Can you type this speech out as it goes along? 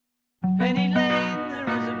Penny Lane there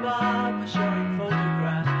is a barber showing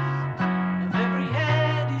photographs of every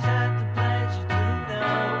head he's had the pleasure to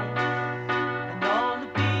know, and all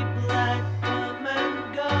the people that come and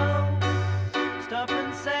go stop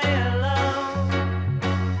and say hello.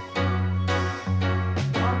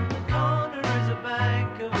 On the corner is a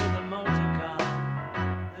banker with a motor car,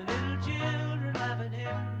 the little children laughing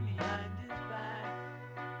him behind his back,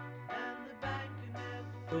 and the banker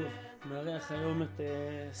never טוב, מארח היום את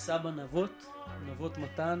סבא נבות, נבות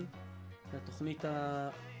מתן, התוכנית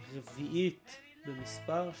הרביעית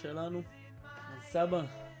במספר שלנו. אז סבא,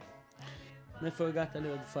 מאיפה הגעת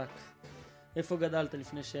ליודפת? איפה גדלת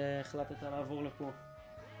לפני שהחלטת לעבור לפה?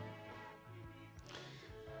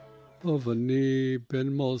 טוב, אני בן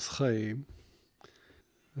מעוז חיים,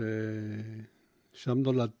 ושם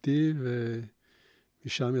נולדתי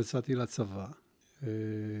ומשם יצאתי לצבא.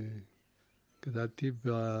 גדלתי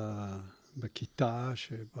בכיתה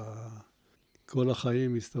שבה כל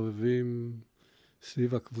החיים מסתובבים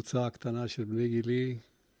סביב הקבוצה הקטנה של בני גילי,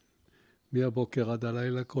 מהבוקר עד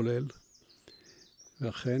הלילה כולל.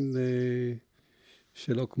 ואכן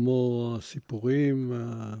שלא כמו הסיפורים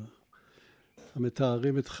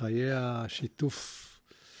המתארים את חיי השיתוף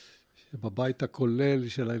בבית הכולל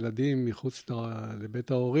של הילדים מחוץ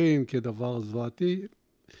לבית ההורים כדבר זוועתי,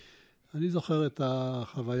 אני זוכר את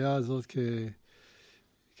החוויה הזאת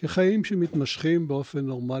כחיים שמתמשכים באופן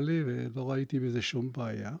נורמלי, ולא ראיתי בזה שום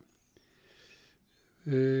בעיה.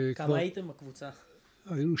 כמה הייתם בקבוצה?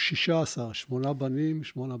 היינו 16, 8 בנים,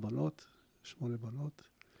 8 בנות.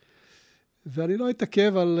 ואני לא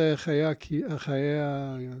אתעכב על חיי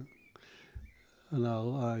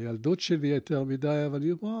הילדות שלי יותר מדי, אבל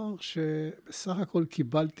אני אומר שבסך הכל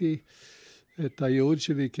קיבלתי את הייעוד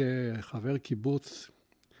שלי כחבר קיבוץ.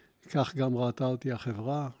 כך גם ראתה אותי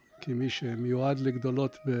החברה, כמי שמיועד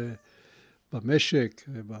לגדולות במשק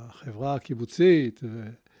ובחברה הקיבוצית,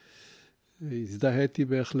 והזדהיתי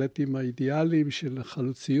בהחלט עם האידיאלים של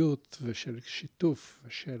חלוציות ושל שיתוף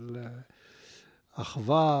ושל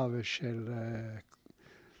אחווה ושל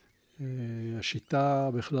השיטה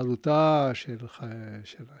בכללותה,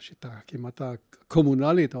 של השיטה כמעט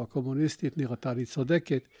הקומונלית או הקומוניסטית נראתה לי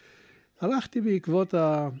צודקת. הלכתי בעקבות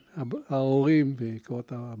ההורים,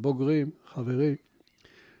 בעקבות הבוגרים, חברים,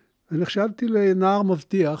 ונחשבתי לנער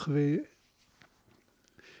מבטיח,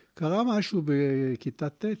 וקרה משהו בכיתה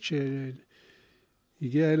ט'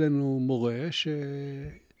 שהגיע אלינו מורה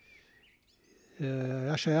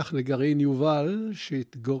שהיה שייך לגרעין יובל,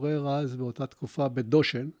 שהתגורר אז באותה תקופה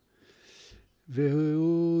בדושן,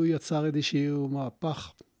 והוא יצר איזשהו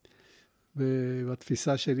מהפך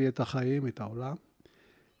בתפיסה שלי את החיים, את העולם.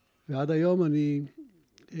 ועד היום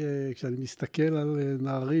כשאני מסתכל על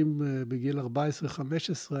נערים בגיל 14-15,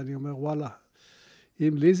 אני אומר, וואלה,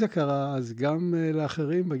 אם לי זה קרה, אז גם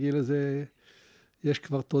לאחרים בגיל הזה יש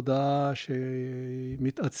כבר תודעה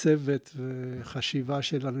שמתעצבת וחשיבה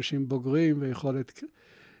של אנשים בוגרים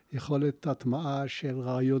ויכולת הטמעה של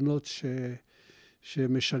רעיונות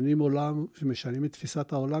שמשנים עולם, שמשנים את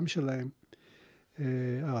תפיסת העולם שלהם,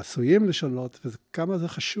 עשויים לשנות, וכמה זה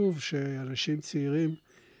חשוב שאנשים צעירים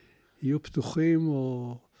יהיו פתוחים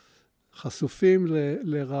או חשופים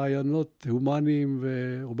לרעיונות הומניים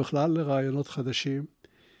או בכלל לרעיונות חדשים,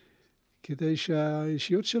 כדי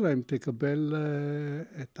שהאישיות שלהם תקבל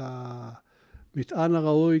את המטען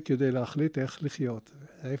הראוי כדי להחליט איך לחיות,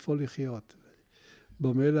 איפה לחיות,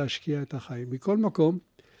 במה להשקיע את החיים. מכל מקום,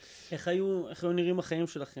 איך היו נראים החיים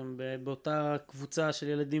שלכם באותה קבוצה של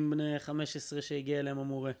ילדים בני 15 שהגיע אליהם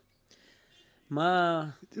המורה?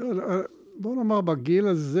 בוא נאמר, בגיל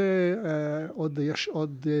הזה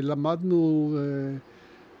עוד למדנו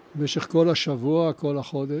במשך כל השבוע, כל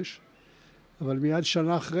החודש, אבל מיד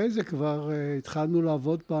שנה אחרי זה כבר התחלנו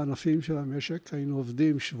לעבוד בענפים של המשק. היינו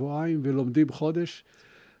עובדים שבועיים ולומדים חודש,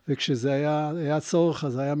 וכשזה היה צורך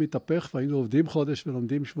אז היה מתהפך, והיינו עובדים חודש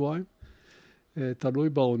ולומדים שבועיים, תלוי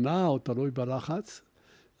בעונה או תלוי בלחץ.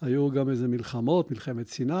 היו גם איזה מלחמת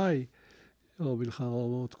סיני,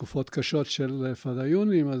 או תקופות קשות של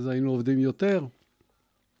פדאיונים, אז היינו עובדים יותר.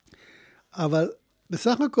 אבל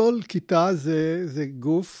בסך הכל כיתה זה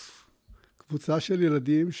גוף, קבוצה של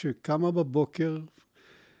ילדים שקמה בבוקר,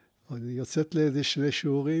 יוצאת לאיזה 2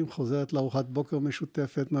 שיעורים, חוזרת לארוחת בוקר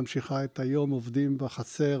משותפת, ממשיכה את היום, עובדים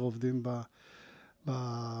בחצר, עובדים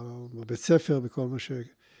בבית ספר, בכל מה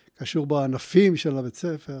שקשור בענפים של הבית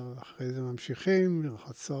ספר, אחרי זה ממשיכים,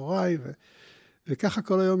 ארוחת צהריים, וככה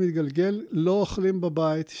כל היום מתגלגל. לא אוכלים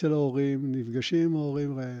בבית של ההורים, נפגשים עם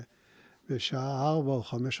ההורים בשעה 4 או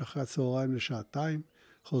 5 אחרי הצהריים לשעתיים,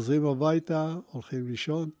 חוזרים הביתה, הולכים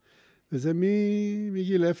לישון, וזה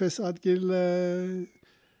מגיל 0 עד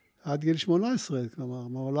עד גיל 18, כלומר,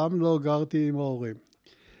 מעולם לא גרתי עם ההורים.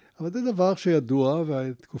 אבל זה דבר שידוע,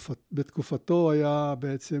 ובתקופתו היה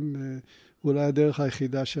בעצם אולי הדרך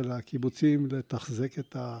היחידה של הקיבוצים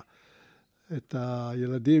לתחזק את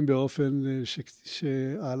הילדים באופן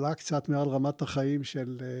שעלה קצת מעל רמת החיים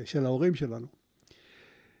של ההורים שלנו.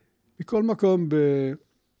 מכל מקום,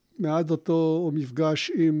 מאז אותו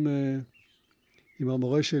מפגש עם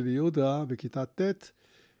המורה שלי יהודה בכיתה ט',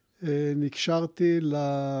 נקשרתי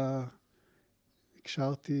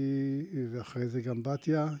ואחרי זה גם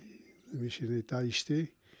בתיה, מי שנהייתה אשתי.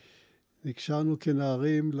 נקשרנו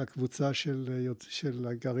כנערים לקבוצה של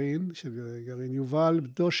הגרעין, של גרעין יובל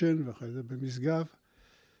בדושן, ואחרי זה במשגב,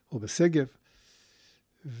 או בשגב.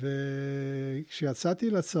 וכשיצאתי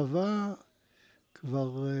לצבא,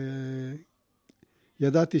 כבר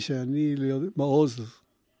ידעתי שאני למעוז,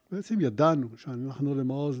 בעצם ידענו שאנחנו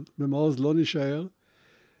במעוז לא נשאר,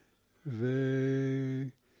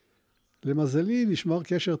 ולמזלי נשמר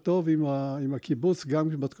קשר טוב עם הקיבוץ גם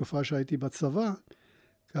בתקופה שהייתי בצבא,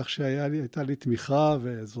 כך שהייתה לי תמיכה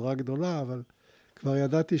ועזרה גדולה, אבל כבר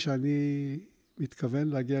ידעתי שאני מתכוון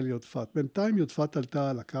להגיע ליודפת. בינתיים יודפת עלתה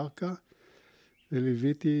על הקרקע,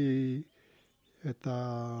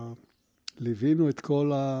 וליווינו את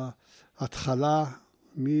כל ההתחלה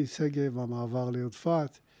משגב המעבר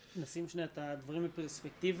ליודפת. נשים שנייה את הדברים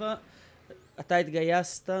בפרספקטיבה. אתה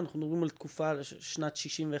התגייסת, אנחנו מדברים על תקופה שנת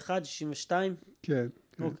 61, 62? כן.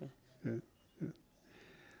 אוקיי. כן.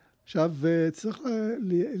 עכשיו, צריך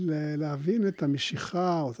להבין את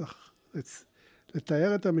המשיכה, או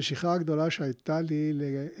לתאר את המשיכה הגדולה שהייתה לי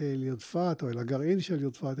ליודפת, או אל הגרעין של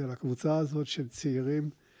יודפת, אל הקבוצה הזאת של צעירים,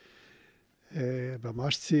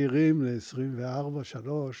 ממש צעירים, ל-24,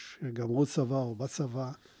 3, גמרו צבא או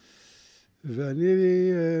בצבא,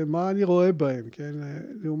 מה אני רואה בהם, כן?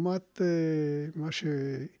 לעומת מה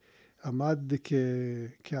שעמד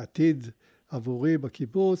כעתיד עבורי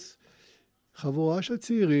בקיבוץ, חבורה של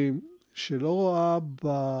צעירים שלא רואה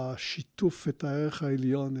בשיתוף את הערך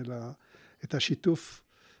העליון, אלא את השיתוף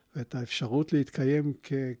ואת האפשרות להתקיים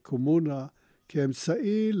כקומונה,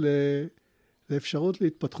 כאמצעי לאפשרות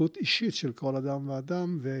להתפתחות אישית של כל אדם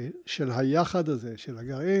ואדם, ושל היחד הזה, של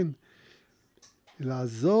הגרעין,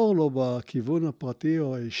 לעזור לו בכיוון הפרטי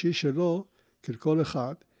או האישי שלו, כל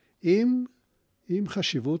אחד, עם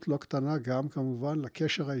חשיבות לא קטנה גם כמובן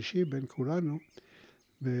לקשר האישי בין כולנו,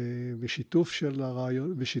 בשיתוף של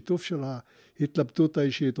הרעיון, בשיתוף של ההתלבטות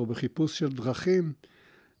האישית, או בחיפוש של דרכים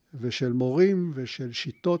ושל מורים ושל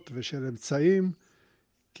שיטות ושל אמצעים,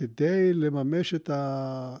 כדי לממש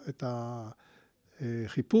את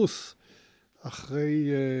החיפוש אחרי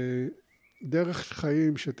דרך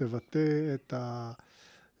חיים שתבטא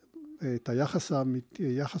את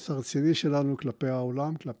היחס הרציני שלנו כלפי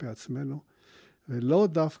העולם, כלפי עצמנו, ולאו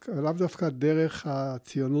דווקא דרך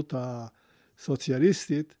הציונות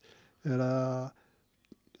הסוציאליסטית, אלא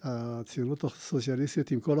הציונות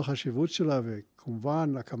הסוציאליסטית עם כל החשיבות שלה,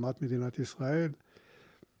 וכמובן הקמת מדינת ישראל,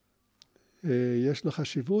 יש לה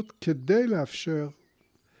חשיבות כדי לאפשר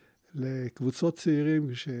לקבוצות צעירים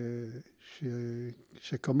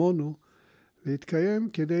שכמונו להתקיים,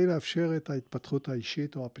 כדי לאפשר את ההתפתחות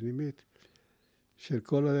האישית או הפנימית של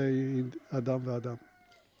כל אדם ואדם.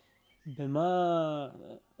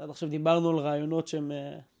 עד עכשיו דיברנו על רעיונות שהם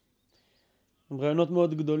רעיונות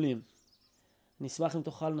מאוד גדולים. אני אשמח אם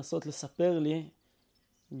תוכל לנסות לספר לי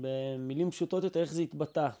במילים פשוטות יותר איך זה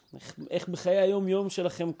התבטא. איך בחיי היום-יום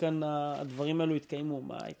שלכם כאן הדברים האלו התקיימו?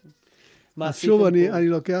 מה עשיתם שוב, פה? אני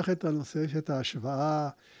לוקח את הנושא, את ההשוואה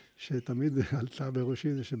שתמיד עלתה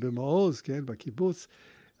בראשי, זה שבמעוז, כן, בקיבוץ,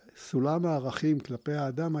 סולם הערכים כלפי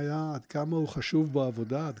האדם היה עד כמה הוא חשוב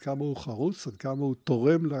בעבודה, עד כמה הוא חרוץ, עד כמה הוא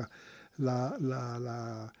תורם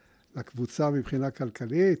לקבוצה מבחינה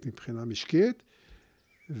כלכלית, מבחינה משקית,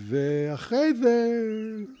 ואחרי זה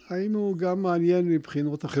היינו גם מעניין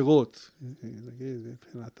מבחינות אחרות, נגיד,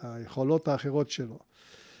 מבחינת היכולות האחרות שלו.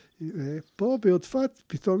 פה ביודפת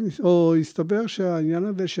פתאום הסתבר שהעניין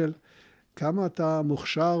הזה של כמה אתה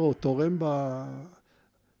מוכשר או תורם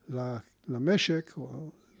למשק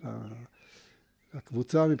או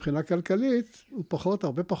לקבוצה מבחינה כלכלית, הוא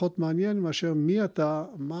הרבה פחות מעניין מאשר מי אתה,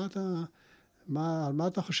 על מה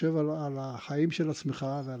אתה חושב על החיים של עצמך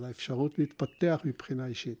ועל האפשרות להתפתח מבחינה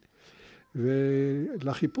אישית.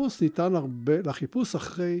 ולחיפוש לחיפוש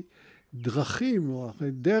אחרי דרכים או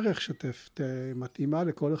אחרי דרך שמתאימה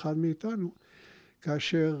לכל אחד מאיתנו,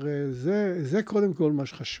 כאשר זה קודם כל מה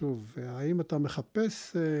שחשוב. האם אתה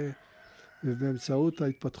מחפש באמצעות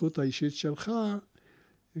ההתפתחות האישית שלך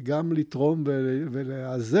גם לתרום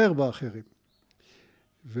ולעזר באחרים.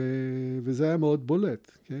 וזה היה מאוד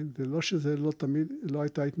בולט, כן? זה לא שזה לא תמיד, לא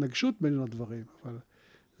הייתה התנגשות בין הדברים, אבל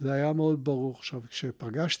זה היה מאוד ברור. עכשיו,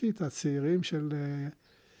 כשפגשתי את הצעירים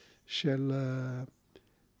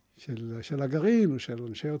של הגרעין, או של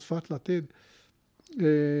אנשי יודפת לעתיד,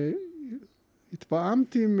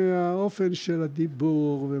 התפעמתי מהאופן של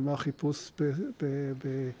הדיבור ומהחיפוש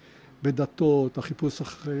בדתות, החיפוש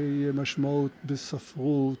אחרי משמעות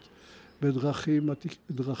בספרות,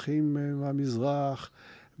 בדרכים מהמזרח,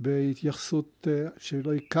 בהתייחסות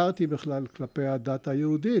שלא הכרתי בכלל כלפי הדת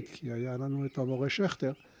היהודית, כי היה לנו את המורה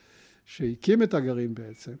שכטר, שהקים את הגרעין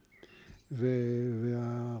בעצם,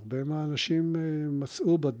 והרבה מהאנשים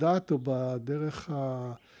מצאו בדת או בדרך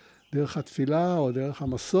התפילה או דרך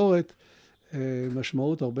המסורת,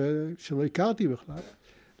 משמעות הרבה שלא הכרתי בכלל.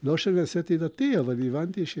 לא שנעשיתי דתי, אבל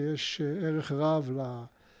הבנתי שיש ערך רב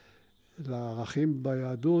לערכים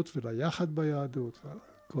ביהדות וליחד ביהדות,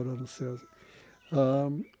 כל הנושא הזה.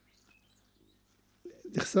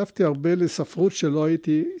 נחשפתי הרבה לספרות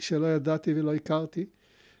שלא ידעתי ולא הכרתי,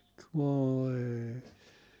 כמו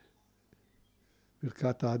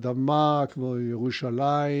ברכת האדמה, כמו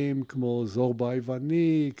ירושלים, כמו זור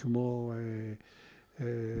היווני, כמו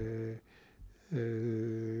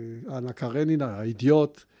אנה קרנינה,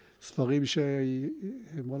 האידיוט, ספרים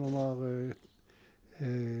בוא נאמר,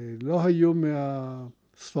 לא היו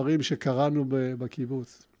מהספרים שקראנו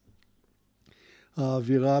בקיבוץ.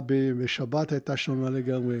 האווירה בשבת הייתה שונה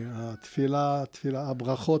לגמרי, התפילה,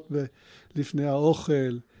 הברכות לפני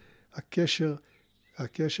האוכל,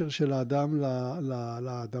 הקשר של האדם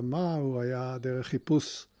לאדמה הוא היה דרך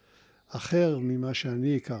חיפוש אחר ממה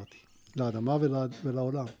שאני הכרתי, לאדמה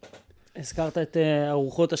ולעולם. הזכרת את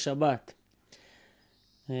ארוחות השבת.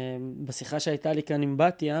 בשיחה שהייתה לי כאן עם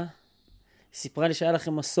בתיה, היא סיפרה לי שהיה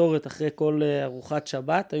לכם מסורת אחרי כל ארוחת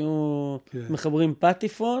שבת, היו מחברים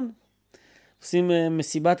פטיפון, עושים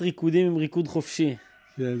מסיבת ריקודים עם ריקוד חופשי.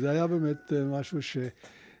 כן, זה היה באמת משהו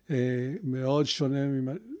שמאוד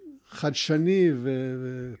שונה, חדשני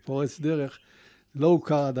ופורץ דרך, לא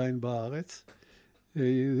הוכר עדיין בארץ.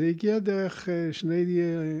 זה הגיע דרך שני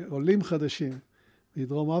עולים חדשים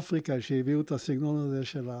מדרום אפריקה, שהביאו את הסגנון הזה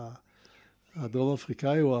של הדרום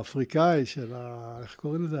אפריקאי או האפריקאי, של איך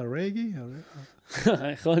קוראים לזה? הרגי?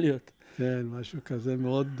 יכול להיות. כן, משהו כזה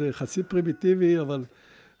מאוד חצי פרימיטיבי, אבל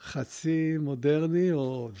חצי מודרני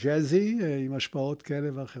או ג'אזי, עם השפעות כאלה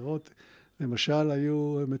ואחרות. למשל,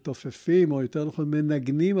 היו מתופפים, או יותר נכון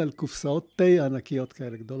מנגנים על קופסאות תה ענקיות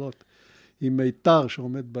כאלה גדולות, עם מיתר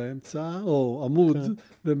שעומד באמצע, או עמוד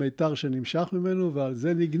במיתר שנמשך ממנו, ועל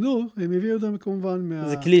זה ניגנו, הם הביאו אותם כמובן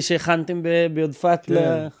זה כלי שהכנתם ביודפת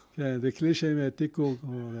כן, זה כלי שהם העתיקו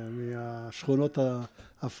מהשכונות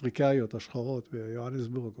האפריקאיות, השחורות,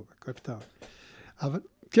 ביוהנסבורג או בקפטאון. אבל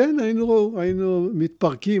כן, היינו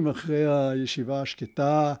מתפרקים אחרי הישיבה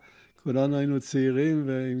השקטה, כולנו היינו צעירים,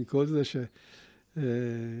 ועם כל זה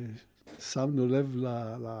ששמנו לב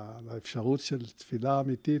לאפשרות של תפילה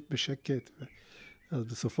אמיתית בשקט. אז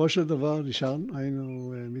בסופו של דבר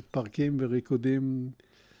היינו מתפרקים בריקודים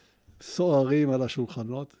סוערים על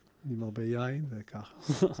השולחנות, עם הרבה יין וככה.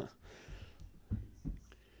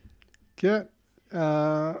 כן,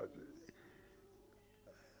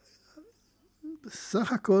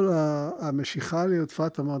 סך הכל המשיכה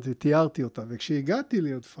ליודפת, אמרתי, תיארתי אותה,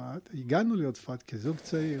 הגענו ליודפת כזוג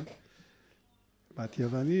צעיר, בתיה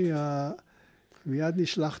ואני מיד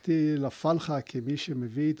נשלחתי לפלחה כמי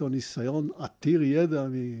שמביא איתו ניסיון עתיר ידע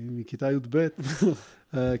מכיתה י"ב,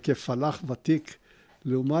 כפלח ותיק,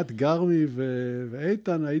 לעומת גרמי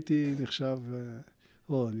ואיתן הייתי נחשב,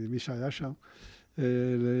 או מי שהיה שם,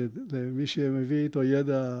 למי שמביא איתו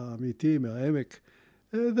ידע אמיתי מהעמק.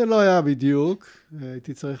 זה לא היה בדיוק,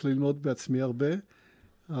 הייתי צריך ללמוד בעצמי הרבה,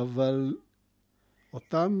 אבל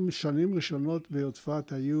אותם שנים ראשונות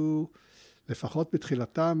ביודפת היו, לפחות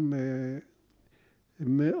בתחילתם,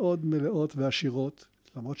 מאוד מלאות ועשירות,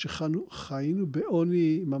 למרות שחיינו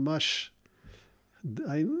בעוני ממש,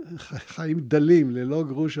 חיים דלים, ללא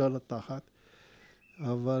גרוש על התחת,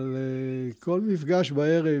 אבל כל מפגש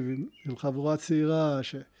בערב עם חבורה צעירה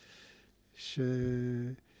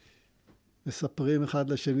מספרים אחד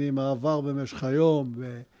לשני מה עבר במשך היום,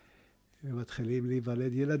 ומתחילים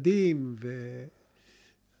להיוולד ילדים,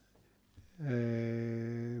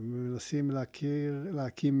 ומנסים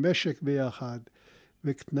להקים משק ביחד,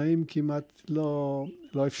 ותנאים כמעט לא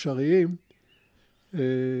אפשריים.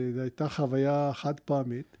 זו הייתה חוויה חד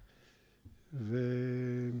פעמית,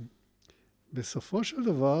 ובסופו של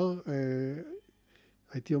דבר,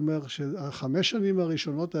 הייתי אומר ש5 שנים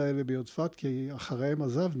הראשונות האלה ביודפת, כי אחריהם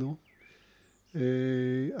עזבנו,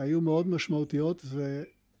 היו מאוד משמעותיות,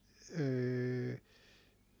 ואני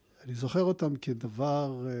זוכר אותם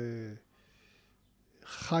כדבר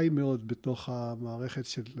חי מאוד בתוך המערכת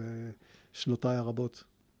של שנותיי הרבות.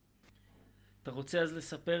 אתה רוצה אז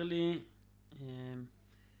לספר לי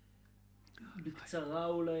בקצרה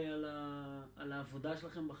אולי על העבודה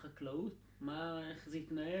שלכם בחקלאות? איך זה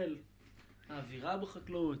התנהל? האווירה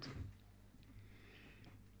בחקלאות?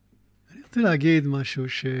 אני רוצה להגיד משהו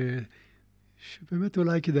שבאמת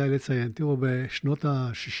אולי כדאי לציין. תראו, בשנות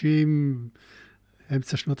ה-60,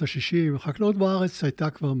 אמצע שנות ה-60, החקלאות בארץ הייתה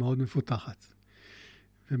כבר מאוד מפותחת.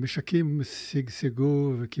 ומשקים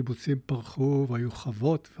שגשגו, וקיבוצים פרחו, והיו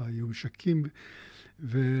חוות, והיו משקים.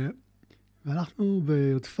 ואנחנו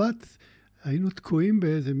ביודפת היינו תקועים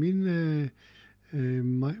באיזה מין,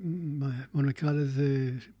 בוא נקרא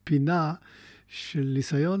לזה פינה, של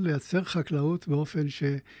ניסיון לייצר חקלאות באופן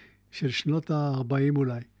של שנות ה-40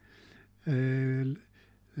 אולי.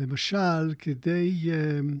 למשל,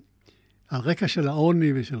 על רקע של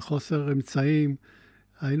העוני ושל חוסר אמצעים,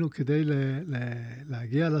 היינו כדי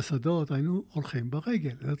להגיע לשדות, היינו הולכים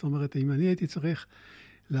ברגל. זאת אומרת, אם אני הייתי צריך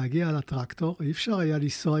להגיע לטרקטור, אי אפשר היה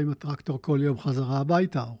לנסוע עם הטרקטור כל יום חזרה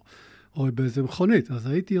הביתה, או באיזה מכונית. אז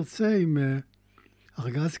הייתי יוצא עם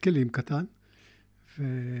ארגז כלים קטן,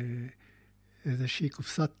 ואיזושהי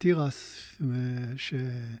קופסת תירס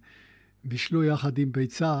שבישלו יחד עם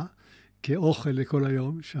ביצה, כאוכל לכל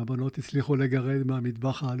היום, שהבנות הצליחו לגרד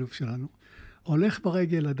מהמטבח האלוף שלנו. הולך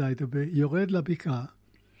ברגל עדיין, יורד לבקעה,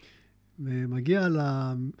 ומגיע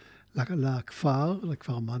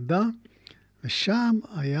לכפר מנדה, ושם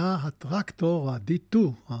היה הטרקטור, ה-D2,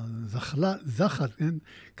 הזחל, כן?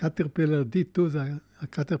 קטרפילר D2, זה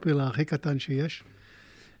הקטרפילר הכי קטן שיש.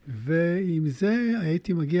 ועם זה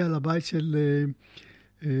הייתי מגיע לבית של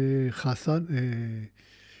חסן,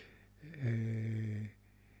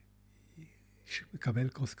 שמקבל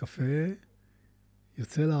כוס קפה,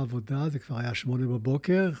 יוצא לעבודה, זה כבר היה 8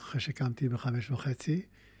 בבוקר, אחרי שקמתי ב5:30,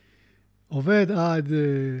 עובד עד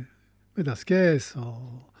מדסקס,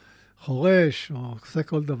 או חורש, או עושה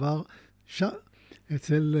כל דבר.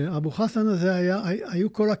 אצל אבו חסן הזה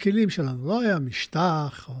היו כל הכלים שלנו, לא היה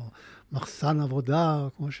משטח, או מחסן עבודה, או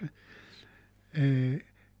כמו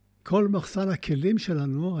כל מחסן הכלים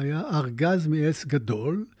שלנו היה ארגז מעץ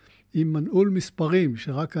גדול, עם מנעול מספרים,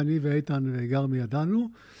 שרק אני ואיתן וגרמי ידענו.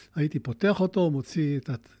 הייתי פותח אותו, מוציא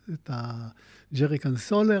את הג'ריקן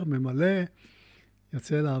סולר, ממלא,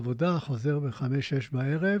 יוצא לעבודה, חוזר ב5-6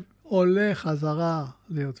 בערב, עולה חזרה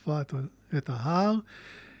ליודפת את ההר.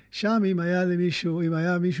 שם אם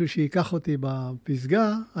היה מישהו שיקח אותי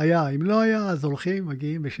בפסגה, היה. אם לא היה, אז הולכים,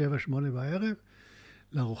 מגיעים ב7-8 בערב,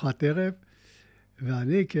 לארוחת ערב.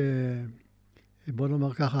 ואני בוא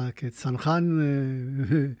נאמר ככה, כצנחן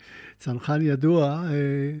ידוע,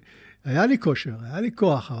 היה לי כושר, היה לי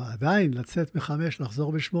כוח, אבל עדיין לצאת ב5,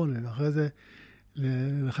 לחזור ב8, ואחרי זה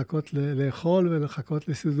לחכות לאכול ולחכות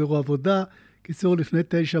לסידור עבודה. קיצור, לפני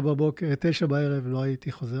 9 בערב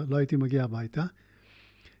לא הייתי מגיע הביתה,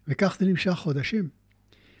 וכך זה נמשך חודשים.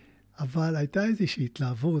 אבל הייתה איזושהי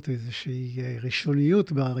התלהבות, איזושהי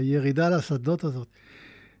ראשוניות בירידה לשדות הזאת.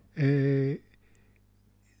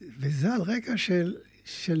 וזה על רקע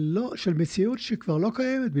של מציאות שכבר לא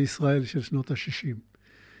קיימת בישראל של שנות ה-60.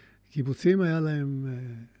 קיבוצים היה להם,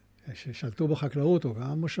 ששלטו בחקלאות, או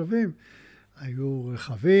גם מושבים, היו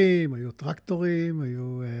רכבים, היו טרקטורים,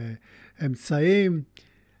 היו אמצעים.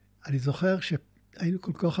 אני זוכר שהיינו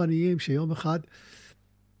כל כך עניים, שיום אחד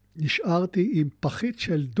נשארתי עם פחית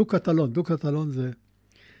של דו-קטלון. דו-קטלון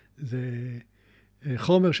זה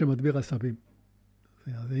חומר שמדביר עשבים.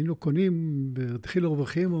 אז היינו קונים בדחילו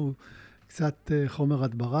ורחימו קצת חומר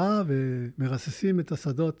הדברה, ומרססים את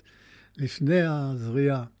השדות לפני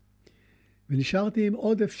הזריעה. ונשארתי עם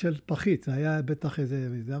עודף של פחית, זה היה בטח איזה,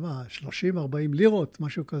 30-40 לירות,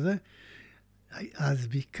 משהו כזה. אז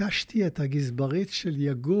ביקשתי את הגזברית של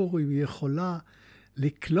יגור, אם היא יכולה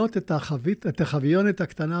לקלוט את החביונת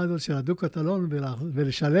הקטנה הזאת של הדו-קטלון,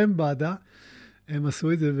 ולשלם בעדה. הם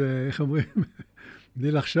עשו את זה, ואיך אומרים,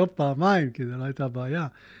 בלי לחשוב פעמיים, כי זו לא הייתה בעיה.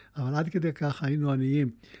 אבל עד כדי כך היינו עניים.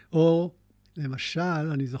 או, למשל,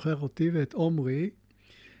 אני זוכר אותי ואת עומרי,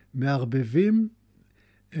 מערבבים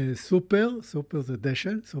סופר זה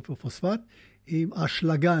דשן, סופר פוספט, עם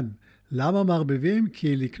אשלגן. למה מערבבים?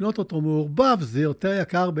 כי לקנות אותו מעורבב זה יותר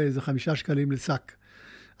יקר באיזה 5 שקלים לשק.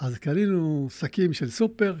 אז קנינו שקים של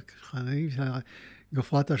סופר,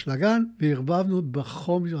 גופרת אשלגן, והרבבנו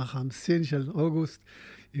בחום של החמסין של אוגוסט,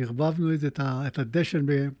 הרבבנו את הדשן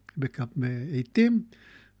בעיתים,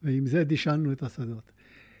 ועם זה דישנו את השדות.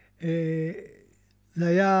 זה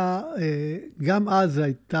היה, גם אז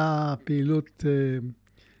הייתה פעילות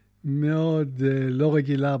מאוד לא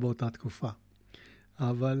רגילה באותה תקופה.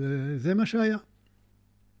 אבל זה מה שהיה.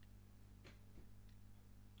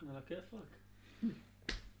 על הכיפק.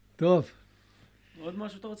 טוב. עוד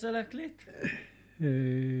משהו אתה רוצה להקליט?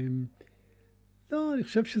 לא, אני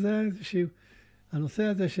חושב שזה היה איזשהו... הנושא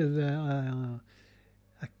הזה של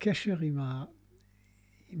הקשר עם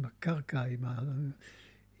הקרקע,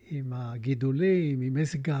 עם הגידולים, עם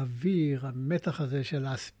מזג האוויר, המתח הזה של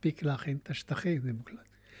להספיק להכין את השטחים, זה מוקלט.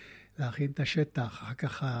 להכין את השטח, אחר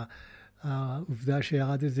כך העובדה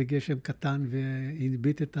שירד איזה גשם קטן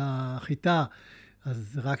והנביט את החיטה,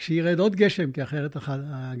 אז רק שירד עוד גשם, כי אחרת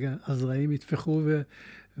הזרעים יתפחו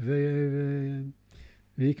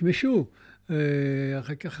ויקמשו.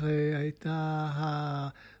 אחר כך הייתה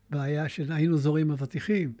הבעיה שהיינו זורים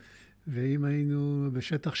אבטיחים, ואם היינו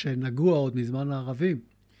בשטח שנגוע עוד מזמן הערבים,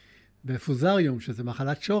 בפוזריום, שזה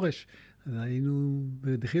מחלת שורש, אז היינו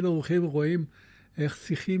בדחיל אורחים רואים איך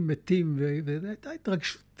שיחים מתים, והייתה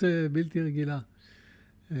התרגשות בלתי רגילה.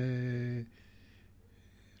 אני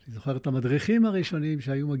זוכר את המדריכים הראשונים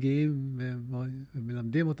שהיו מגיעים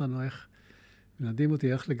ומלמדים אותנו מלמדים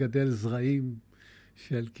אותי איך לגדל זרעים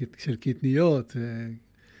של קטניות.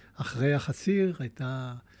 אחרי החציר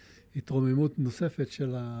הייתה התרוממות נוספת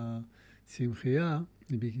של הצמחייה,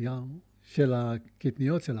 של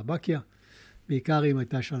הקטניות, של הבקיה. בעיקר אם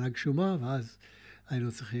הייתה שנה גשומה, ואז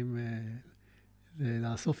היינו צריכים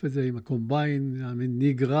לאסוף את זה עם הקומביין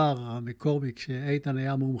הנגרר, המקורמיק, שאיתן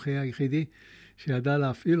היה המומחה היחידי שידע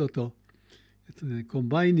להפעיל אותו.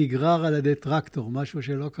 קומביין נגרר על ידי טרקטור, משהו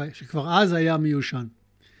שכבר אז היה מיושן.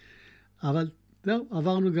 אבל זהו,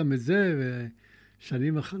 עברנו גם את זה,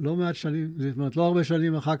 ושנים, לא מעט שנים, זאת אומרת, לא הרבה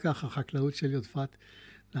שנים אחר כך, החקלאות של יודפת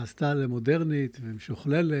נעשתה למודרנית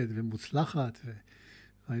ומשוכללת ומוצלחת,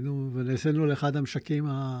 ונעשינו לאחד המשקים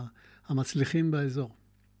המצליחים באזור.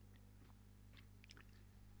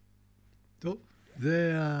 טוב,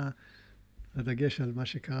 זה הדגש על מה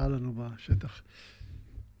שקרה לנו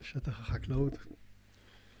בשטח החקלאות.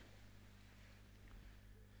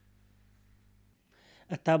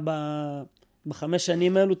 אתה ב5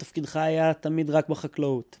 שנים האלו, תפקידך היה תמיד רק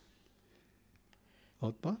בחקלאות.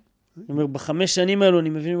 עוד פעם? אני אומר, ב5 שנים האלו, אני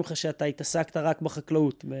מבין ממך שאתה התעסקת רק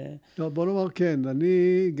בחקלאות. לא, בוא נאמר כן,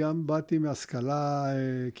 אני גם באתי מהשכלה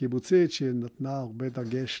קיבוצית, שנתנה הרבה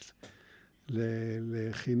דגש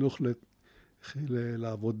לחינוך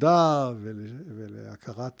לעבודה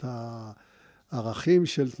ולהכרת הערכים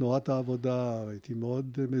של תנועת העבודה. הייתי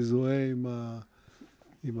מאוד מזוהה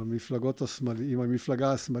עם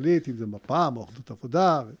המפלגה השמאלית, אם זה מפ"ם או אחדות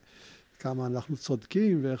עבודה, כמה אנחנו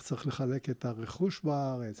צודקים ואיך צריך לחלק את הרכוש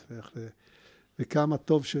בארץ, וכמה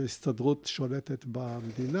טוב שהסתדרות שולטת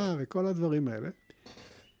במדינה וכל הדברים האלה.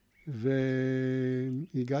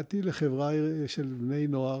 והגעתי לחברה של בני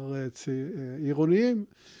נוער עירוניים,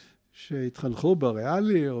 שהתחנכו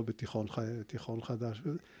בריאלי או בתיכון חדש,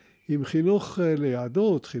 עם חינוך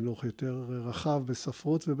ליהדות, חינוך יותר רחב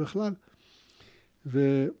בספרות ובכלל.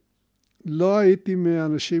 ולא הייתי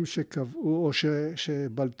מאנשים שקבעו או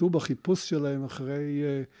שבלטו בחיפוש שלהם אחרי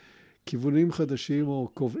כיוונים חדשים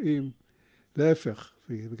או קובעים. להפך,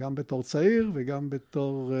 גם בתור צעיר וגם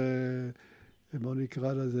בתור, בוא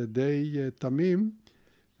נקרא לזה, די תמים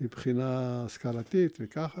מבחינה השכלתית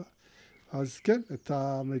וככה. אז כן, את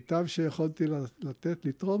המיטב שיכולתי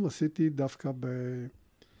לתרום, עשיתי דווקא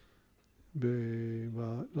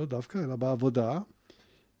לא דווקא, אלא בעבודה,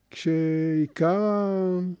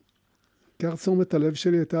 כשעיקר תשומת הלב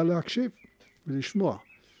שלי הייתה להקשיב ולשמוע.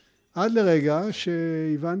 עד לרגע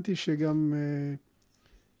שהבנתי שגם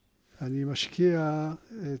אני משקיע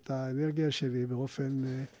את האנרגיה שלי באופן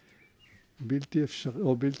בלתי אפשרי,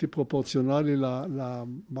 או בלתי פרופורציונלי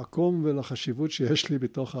למקום ולחשיבות שיש לי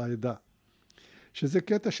בתוך העדה. שזה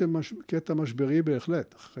קטע משברי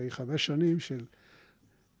בהחלט. אחרי 5 שנים של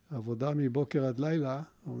עבודה מבוקר עד לילה,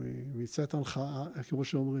 או מצאת הנחמה, כמו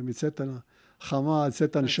שאומרים, מצאת החמה עד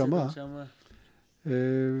צאת הנשמה.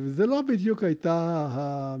 זה לא בדיוק הייתה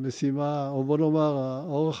המשימה, או בוא נאמר,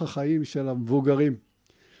 אורח החיים של המבוגרים.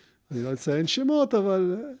 אני לא אציין שמות,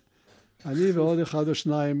 אבל אני ועוד 1 או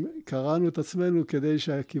 2 קראנו את עצמנו כדי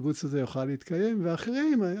שהקיבוץ הזה יוכל להתקיים,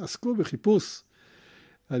 ואחרים עסקו בחיפוש.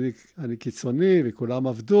 אני קיצוני, וכולם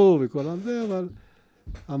עבדו, וכולם זה, אבל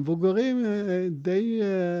המבוגרים די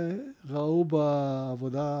ראו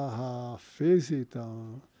בעבודה הפיזית,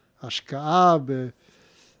 ההשקעה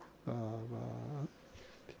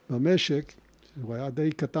במשק, הוא היה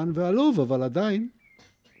די קטן ועלוב, אבל עדיין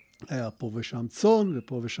היה פה ושם צאן,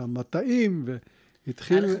 ופה ושם מטעים,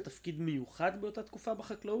 והתחיל... היה לך תפקיד מיוחד באותה תקופה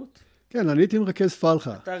בחקלאות? כן, אני הייתי מרכז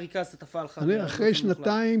פלחה. אתה ריכזת את הפלחה. אני אחרי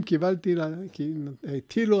 2 קיבלתי,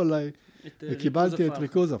 הטילו עליי, וקיבלתי את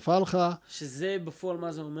ריכוז הפלחה. שזה בפועל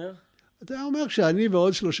מה זה אומר? זה אומר שאני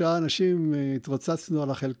ועוד 3 אנשים התרוצצנו על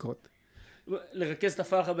החלקות. לרכז את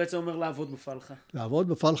הפלחה בעצם אומר לעבוד בפלחה. לעבוד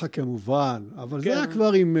בפלחה כמובן, אבל כן. זה היה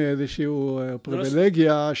כבר עם איזשהו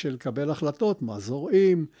פריבילגיה של לקבל החלטות, מה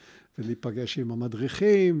זורעים, ולהיפגש עם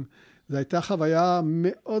המדריכים. זו הייתה חוויה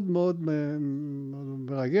מאוד מאוד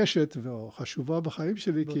מרגשת וחשובה בחיים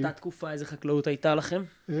שלי. באותה תקופה איזה חקלאות הייתה לכם?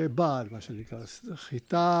 בעל, מה שנקרא.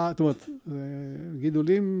 חיטה, זאת אומרת,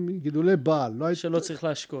 גידולי בעל. שלא צריך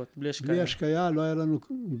להשקות, בלי השקיה. בלי השקיה, לא היה לנו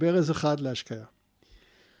ברז אחד להשקיה.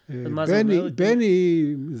 מה זה אומר?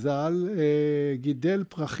 בני ז"ל גידל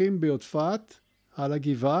פרחים ביודפת על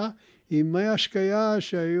הגבעה עם מי השקיה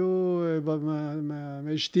שהיו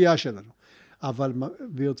במי שתייה שלנו. אבל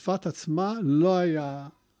ביודפת עצמה לא היה,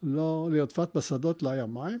 ליודפת בשדות לא היה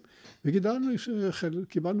מים,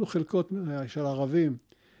 וקיבלנו חלקות של ערבים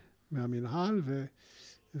מהמנהל,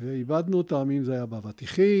 ואיבדנו אותם, אם זה היה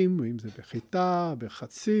באבטיחים, אם זה בחיטה,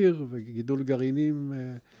 בחציר, וגידול גרעינים,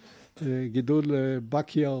 גידול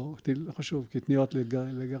בקייר, לא חשוב, קטניות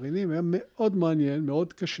לגרעינים, היה מאוד מעניין,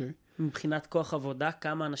 מאוד קשה. מבחינת כוח עבודה,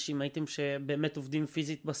 כמה אנשים הייתם שבאמת עובדים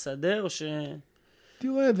פיזית בשדה, או ש...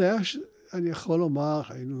 תראה, זה היה... אני יכול לומר,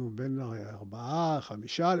 היינו בין 4,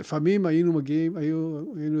 5, לפעמים היינו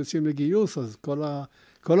יוצאים לגיוס, אז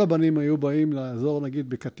כל הבנים היו באים לעזור, נגיד,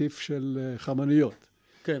 בכתיף של חמניות.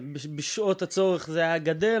 כן, בשעות הצורך זה היה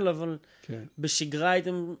גדל, אבל כן. בשגרה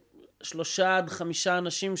הייתם 3 עד 5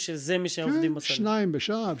 אנשים שזה מי שעובדים בשדה. 2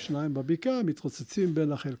 בשעה, 2 בבקעה, מתרוצצים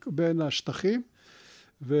בין השטחים,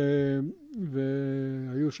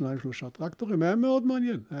 והיו 2-3 טרקטורים. היה מאוד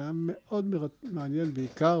מעניין, מעניין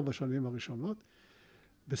בעיקר בשנים הראשונות.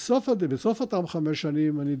 בסוף אותם 5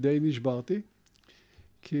 שנים אני די נשברתי,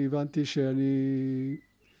 כי הבנתי שאני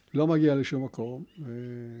לא מגיע לשום מקום.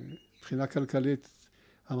 מבחינה כלכלית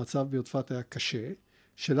המצב ביודפת היה קשה.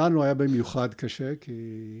 שלנו היה במיוחד קשה, כי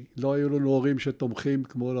לא היו לנו הורים שתומכים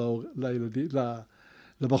כמו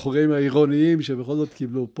לבחורים העירוניים שבכל זאת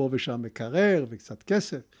קיבלו פה ושם מקרר וקצת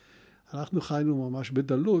כסף. אנחנו חיינו ממש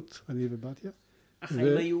בדלות, אני ובתיה.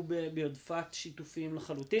 החיים היו ביודפת שיתופיים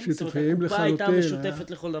לחלוטין? שיתופיים לחלוטין. הקופה הייתה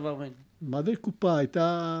משותפת לכל דבר ואין. מה זה קופה?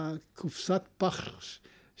 הייתה קופסת פח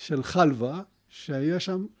של חלבה, שהיה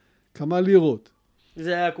שם כמה לירות.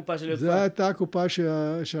 זה היה הקופה של יודפת? זו הייתה הקופה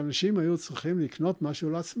שאנשים היו צריכים לקנות משהו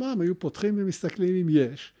לעצמם, היו פותחים ומסתכלים אם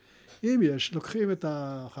יש. אם יש, לוקחים את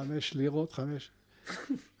 5 לירות,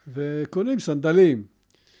 וקונים סנדלים.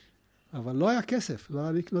 אבל לא היה כסף, לא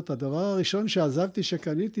היה לקנות. הדבר הראשון שעזבתי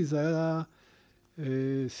שקניתי זה היה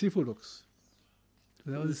סיפולוקס.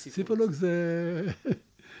 סיפולוקס זה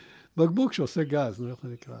בקבוק שעושה גז, איך זה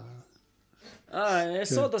נקרא?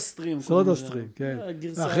 סודה סטרים. סודה סטרים, כן.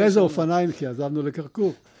 ואחרי זה אופניים, כי עזבנו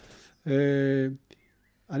לקרקור.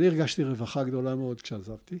 אני הרגשתי רווחה גדולה מאוד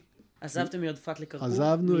כשעזבתי. עזבתם מיודפת לקרקור?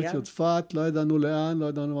 עזבנו את יודפת, לא ידענו לאן, לא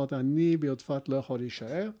ידענו אמרתי, אני ביודפת לא יכול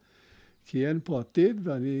להישאר, כי אין פה עתיד,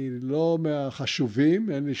 ואני לא מהחשובים,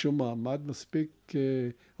 אין לי שום מעמד מספיק,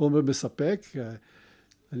 או מספק.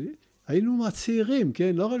 היינו מהצעירים,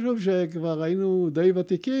 כן? לא חשוב שכבר היינו די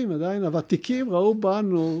ותיקים, עדיין הוותיקים ראו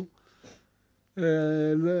בנו,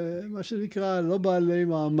 מה שנקרא, לא בעלי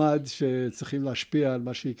מעמד שצריכים להשפיע על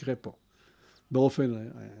מה שיקרה פה, באופן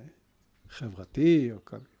חברתי או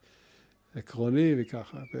עקרוני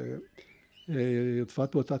וככה. יודפת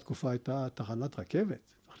באותה תקופה הייתה תחנת רכבת.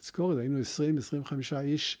 צריך לזכור, היינו 20-25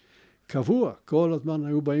 איש קבוע. כל הזמן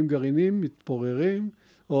היו באים גרעינים, מתפוררים,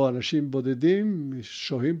 או אנשים בודדים,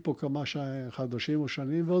 שוהים פה כמה חודשים או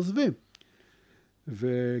שנים ועוזבים.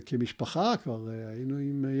 וכמשפחה כבר היינו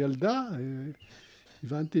עם ילדה,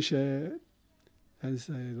 הבנתי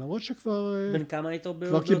למרות שכבר... בן כמה היית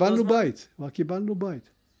כבר קיבלנו בית,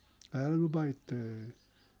 היה לנו בית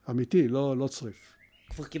אמיתי, לא צריף.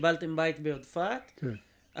 כבר קיבלתם בית ביודפת? כן.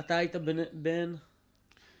 אתה היית בן...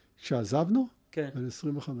 כשעזבנו? כן. בן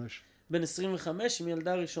 25. בן 25 עם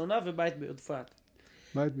ילדה ראשונה ובית ביודפת.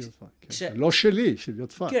 בית ביודפת, כן. לא שלי, של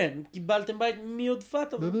יודפת. כן, קיבלת בית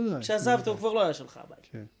מיודפת, אבל כשעזבת הוא כבר לא היה שלך הבית.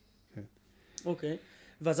 כן, כן. אוקיי.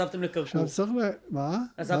 ועזבתם לקרקור. עכשיו צריך מה?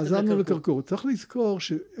 עזבנו לקרקור. צריך לזכור,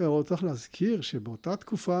 או צריך להזכיר שבאותה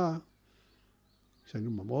תקופה,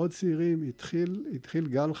 שהיינו מאוד צעירים, התחיל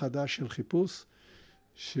גל חדש של חיפוש,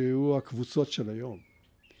 שהוא הקבוצות של היום.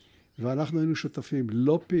 ואנחנו היינו שותפים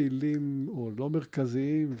לא פעילים או לא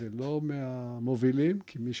מרכזיים ולא מהמובילים,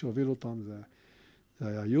 כי מי שהוביל אותם זה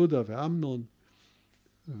היה יהודה ואמנון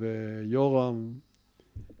ויורם,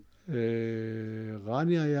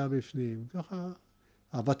 רני היה בפנים, ככה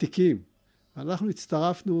הוותיקים. אנחנו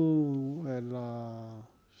הצטרפנו אל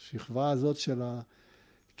השכבה הזאת של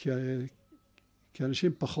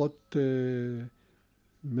כאנשים פחות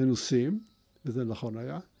מנוסים, וזה נכון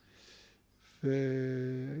היה.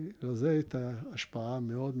 ולזה הייתה השפעה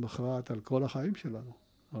מאוד מכרעת על כל החיים שלנו.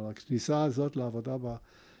 על הכניסה הזאת לעבודה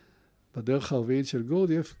בדרך הרביעית של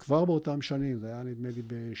גורדייף, כבר באותם שנים, זה היה נדמה לי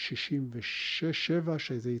ב-66-7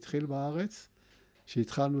 שזה התחיל בארץ,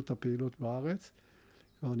 שהתחלנו את הפעילות בארץ.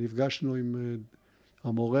 כבר נפגשנו עם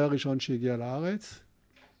המורה הראשון שהגיע לארץ,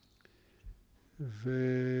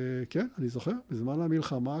 וכן, אני זוכר, בזמן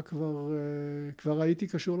המלחמה כבר הייתי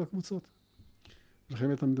קשור לקבוצות.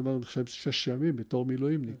 לכן אתה מדבר, אני חושב, 6 ימים בתור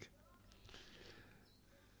מילואימניק.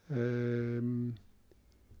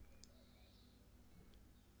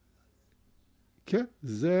 כן,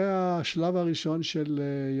 זה השלב הראשון של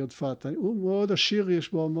יודפת. הוא מאוד עשיר,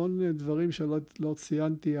 יש בו המון דברים שלא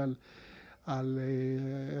ציינתי על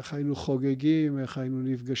איך היינו חוגגים, איך היינו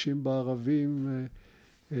נפגשים בערבים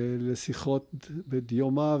לשיחות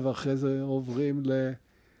בדיומה, ואחרי זה עוברים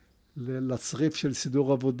לצריף של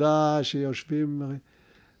סידור עבודה, שיושבים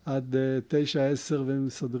עד 9-10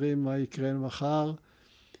 ומסדרים מה יקרה מחר,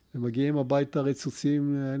 ומגיעים הביתה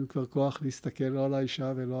רצוצים, אין כבר כוח להסתכל לא על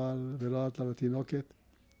האישה ולא על התינוקת,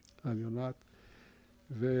 על יונת,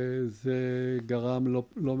 וזה גרם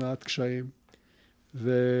לא מעט קשיים.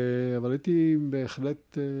 אבל הייתי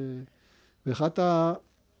בהחלט, באחת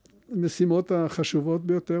המשימות החשובות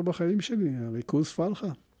ביותר בחיים שלי, הריכוז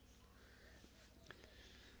פלחה.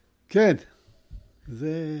 כן,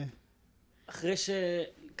 זה... אחרי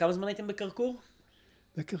כמה זמן הייתם בקרקור?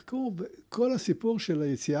 בקרקור, כל הסיפור של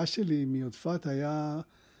היציאה שלי מיודפת היה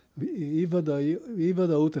אי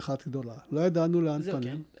ודאות אחת גדולה. לא ידענו לאן פנים.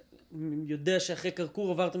 כן. יודע שאחרי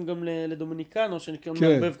קרקור עברתם גם לדומיניקן, או שנקרא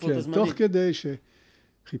כן, מערבב כבר את הזמנים? תוך כדי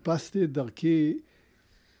שחיפשתי את דרכי,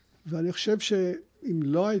 ואני חושב שאם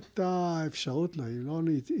לא הייתה אפשרות,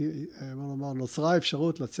 נוצרה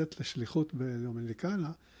אפשרות לצאת לשליחות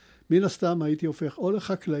בדומיניקנה, מן הסתם הייתי הופך או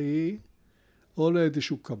לחקלאי, או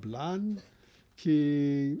לאיזשהו קבלן,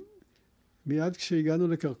 כי מיד כשהגענו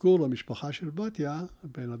לקרקור למשפחה של בתיה,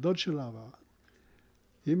 בן הדוד שלה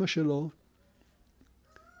ואמא שלו,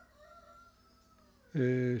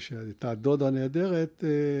 שהייתה הדודה הנהדרת,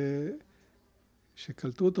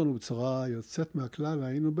 שקלטו אותנו בצורה יוצאת מהכלל,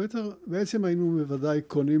 בעצם היינו בוודאי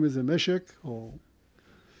קונים איזה משק, או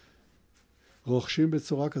רוכשים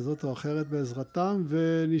בצורה כזאת או אחרת בעזרתם,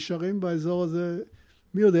 ונשארים באזור הזה,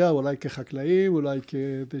 מי יודע, אולי כחקלאים, אולי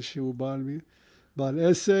כאיזשהו בעל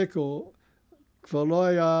עסק, או כבר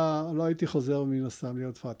לא הייתי חוזר מן הסתם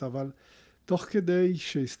ליודפת, אבל תוך כדי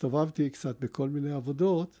שהסתובבתי קצת בכל מיני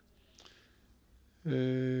עבודות,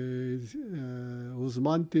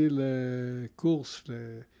 הוזמנתי לקורס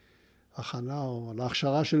להכנה או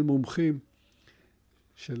להכשרה של מומחים,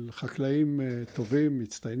 של חקלאים טובים,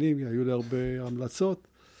 מצטיינים, היו לי הרבה המלצות,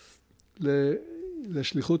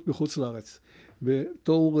 לשליחות מחוץ לארץ.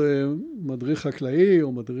 בתור מדריך חקלאי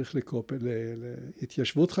או מדריך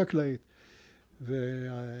להתיישבות חקלאית.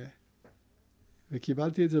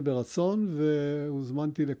 וקיבלתי את זה ברצון,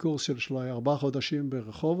 והוזמנתי לקורס של 4 חודשים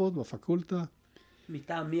ברחובות, בפקולטה.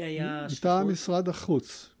 מטעם מי היה שליחות? מטעם משרד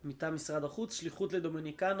החוץ. מטעם משרד החוץ, שליחות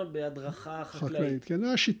לדומיניקנו בהדרכה חקלאית. כן,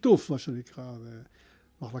 היה שיתוף, מה שנקרא,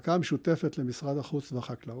 מחלקה משותפת למשרד החוץ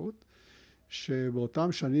והחקלאות,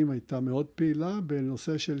 שבאותם שנים הייתה מאוד פעילה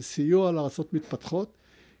בנושא של סיוע לארצות מתפתחות,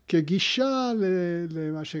 כגישה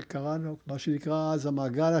למה שקראנו, מה שנקרא אז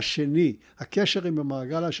המעגל השני, הקשר עם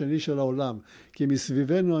המעגל השני של העולם, כי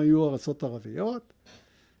מסביבנו היו ארצות ערביות,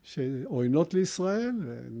 שעוינות לישראל,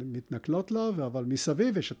 מתנכלות לה, אבל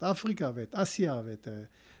מסביב יש את אפריקה ואת אסיה ואת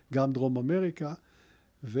גם דרום אמריקה,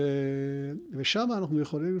 ושם אנחנו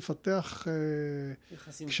יכולים לפתח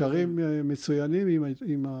קשרים מצוינים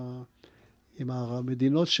עם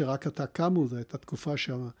המדינות שרק עתה קמו. זו הייתה תקופה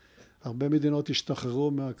שהרבה מדינות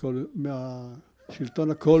השתחררו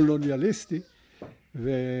מהשלטון הקולוניאליסטי,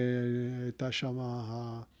 והייתה שם,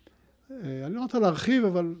 אני לא רוצה להרחיב,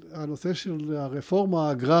 אבל הנושא של הרפורמה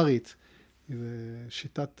האגררית,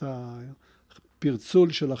 שיטת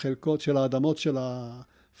הפרצול של החלקות, של האדמות של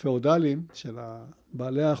הפאודלים, של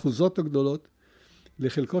בעלי האחוזות הגדולות,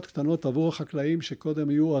 לחלקות קטנות עבור החקלאים שקודם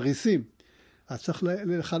היו הריסים. אז צריך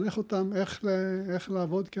לחנך אותם איך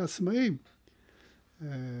לעבוד כעצמאים.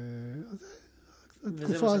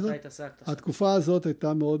 התקופה הזאת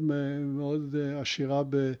הייתה מאוד, מאוד עשירה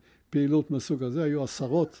בפעילות מסוג הזה. היו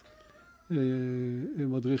עשרות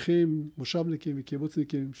מדריכים, מושבניקים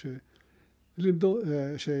וקיבוצניקים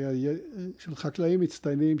של חקלאים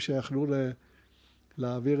מצטיינים שיכלו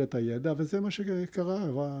להעביר את הידע, וזה מה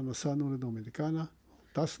שקרה. נסענו לדומיניקנה,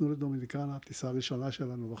 טסנו לדומיניקנה, טיסה הראשונה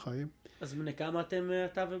שלנו בחיים. אז בני כמה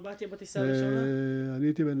אתה ובתיה בטיסה הראשונה? אני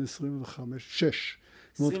הייתי בן 25,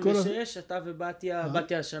 26, אתה ובתיה,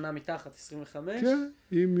 בתיה השנה מתחת, 25. כן,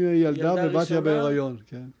 עם ילדה ובתיה בהיריון,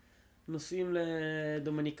 כן. נוסעים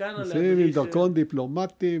לדומיניקנה, נוסעים עם דרכון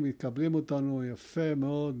דיפלומטי, מקבלים אותנו יפה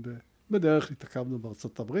מאוד. בדרך התעכבנו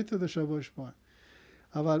בארצות הברית איזה שבוע.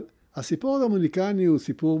 אבל הסיפור הדומיניקני הוא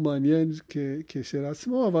סיפור מעניין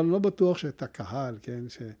כשלעצמו, אבל לא בטוח שאת הקהל, כן?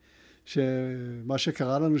 שמה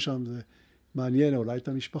שקרה לנו שם זה מעניין, אולי את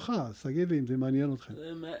המשפחה, אז תגיד לי אם זה מעניין אתכם.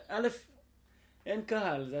 א', אין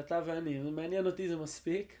קהל, זה אתה ואני, זה מעניין אותי, זה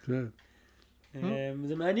מספיק. כן.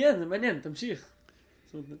 זה מעניין, תמשיך.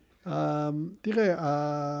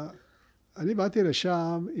 תראה, אני באתי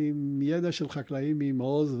לשם עם ידע של חקלאים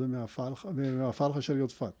ממעוז ומהפלחה של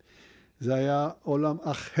יודפת. זה היה עולם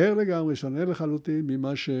אחר לגמרי, שונה לחלוטין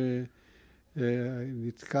ממה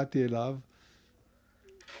שנתקעתי אליו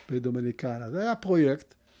בדומיניקנה. זה היה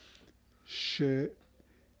פרויקט של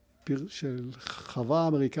חווה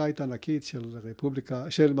אמריקאית ענקית של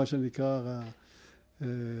רפובליקה, של מה שנקרא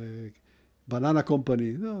בננה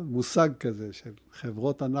קומפני, מושג כזה של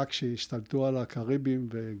חברות ענק שהשתלטו על הקריבים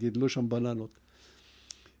וגידלו שם בננות.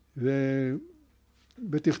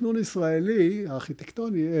 ובתכנון ישראלי,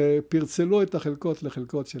 הארכיטקטוני, פרצלו את החלקות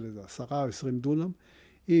לחלקות של איזה 10 או 20 דונם,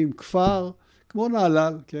 עם כפר, כמו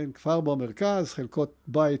נהלל, כן, כפר במרכז, חלקות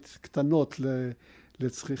בית קטנות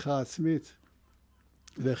לצריכה עצמית,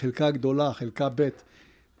 וחלקה גדולה, חלקה בית,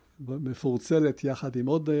 מפורצלת יחד עם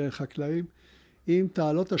עוד חקלאים, עם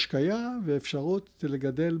תעלות השקיה ואפשרות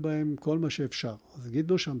לגדל בהם כל מה שאפשר. אז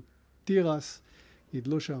גידלו שם תירס,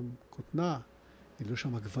 גידלו שם כותנה, גידלו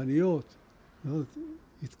שם עגבניות.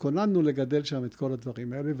 התכוננו לגדל שם את כל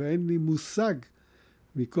הדברים האלה, ואין לי מושג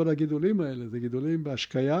מכל הגידולים האלה. זה גידולים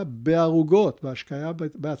בהשקיה, בערוגות, בהשקיה,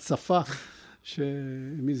 בהצפה,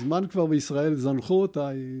 שמזמן כבר בישראל זנחו אותה,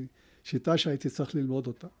 היא שיטה שהייתי צריך ללמוד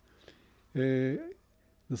אותה.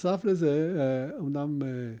 נוסף לזה, אמנם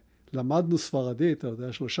למדנו ספרדית, אתה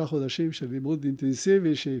יודע, 3 חודשים של לימוד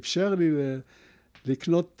אינטנסיבי שאפשר לי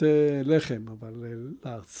לקנות לחם, אבל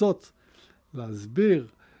להרצות, להסביר,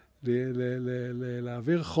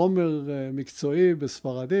 להעביר חומר מקצועי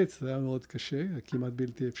בספרדית, זה היה מאוד קשה, כמעט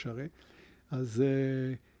בלתי אפשרי. אז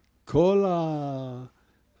כל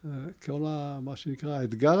מה שנקרא,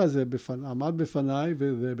 האתגר הזה עמד בפניי,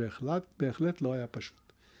 וזה בהחלט לא היה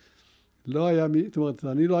פשוט. לא היה, זאת אומרת,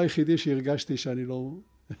 אני לא היחידי שהרגשתי שאני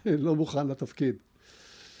לא מוכן לתפקיד.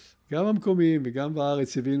 גם המקומיים וגם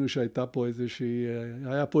בארץ הבינו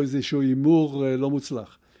היה פה איזשהו הימור לא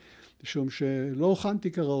מוצלח, משום שלא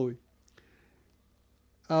הוכנתי כראוי.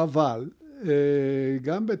 אבל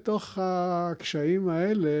גם בתוך הקשיים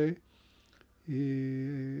האלה,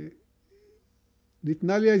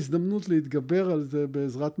 ניתנה לי ההזדמנות להתגבר על זה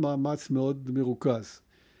בעזרת מאמץ מאוד מרוכז.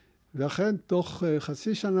 ואכן, תוך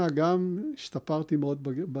חצי שנה גם השתפרתי מאוד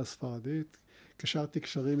בספרדית, קשרתי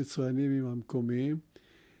קשרים מצוינים עם המקומיים,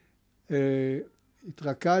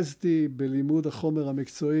 התרכזתי בלימוד החומר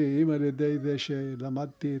המקצועי, על ידי זה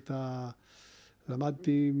שלמדתי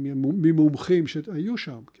למדתי ממומחים שהיו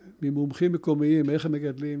שם, כן? ממומחים מקומיים, איך הם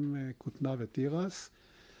מגדלים כותנה ותירס,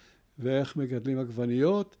 ואיך מגדלים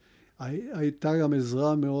עגבניות. הייתה גם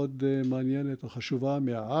עזרה מאוד מעניינת או חשובה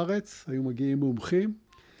מהארץ, היו מגיעים מומחים.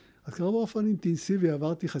 אז כבר באופן אינטנסיבי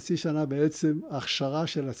עברתי חצי שנה בעצם הכשרה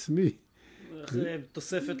של עצמי.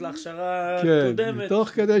 תוספת להכשרה קודמת. כן, תוך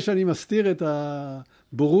כדי שאני מסתיר את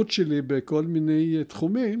הבורות שלי בכל מיני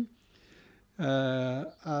תחומים,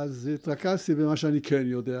 אז התרכזתי במה שאני כן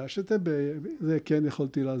יודע, שזה כן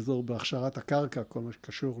יכולתי לעזור בהכשרת הקרקע, כל מה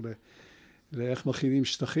שקשור לאיך מכינים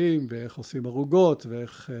שטחים, ואיך עושים ערוגות,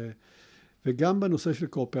 וגם בנושא של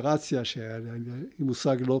קואופרציה, שהיה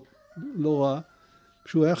מושג לא רע,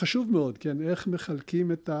 שהוא היה חשוב מאוד, כן? איך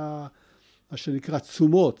מחלקים את מה שנקרא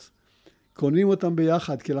תשומות, קונים אותם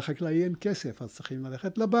ביחד, כי לחקלאי אין כסף, אז צריכים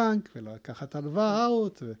ללכת לבנק, ולקחת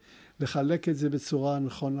הלוואות, ולחלק את זה בצורה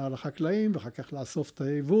נכונה לחקלאים, ואחר כך לאסוף את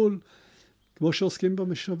היבול, כמו שעוסקים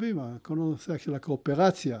במשאבים, כל הנושא של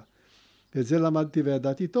הקואופרציה. ואת זה למדתי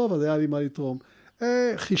וידעתי טוב, אז היה לי מה לתרום.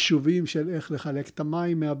 חישובים של איך לחלק את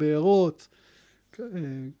המים מהבארות,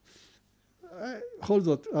 בכל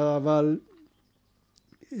זאת, אבל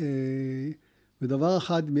בדבר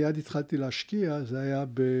אחד מיד התחלתי להשקיע, זה היה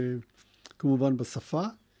כמובן בשפה,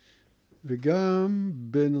 וגם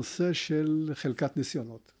בנושא של חלקת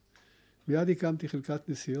ניסיונות. מיד הקמתי חלקת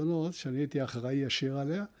ניסיונות, שאני הייתי אחראי ישיר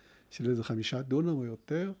עליה, של איזה 5 דונם או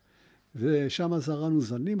יותר, ושם זרענו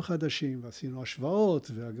זנים חדשים, ועשינו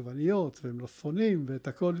השוואות, ועגבניות, ומלפפונים, ואת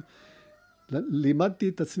הכל. לימדתי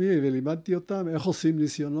את עצמי ולימדתי אותם איך עושים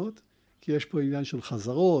ניסיונות, כי יש פה עניין של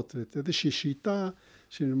חזרות, ואיזושהי שיטה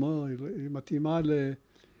שמתאימה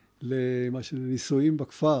למה שניסויים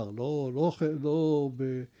בכפר, לא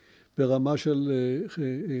ברמה של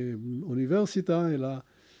אוניברסיטה, אלא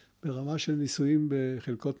ברמה של ניסויים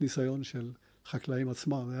בחלקות ניסיון של חקלאים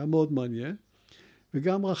עצמם. היה מאוד מעניין,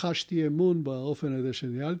 וגם רכשתי אמון באופן הזה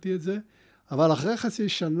שניהלתי את זה, אבל אחרי חצי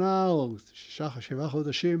שנה או 6-7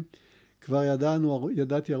 חודשים כבר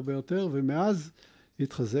ידעתי הרבה יותר, ומאז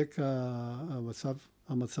התחזק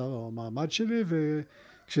המעמד שלי,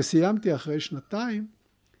 וכשסיימתי אחרי שנתיים,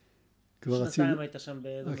 שנתיים היית שם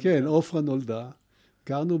כן, עופרה נולדה,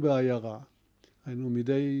 גרנו בעיירה, היינו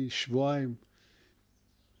מדי שבועיים,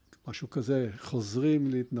 משהו כזה, חוזרים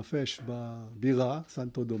להתנפש בבירה,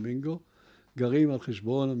 סנטו דומינגו, גרים על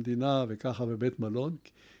חשבון המדינה וככה בבית מלון,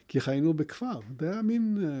 כי חיינו בכפר. זה היה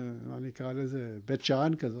מין, אני אקרא לזה, בית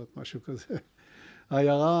שען כזאת, משהו כזה.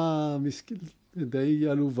 העיירה די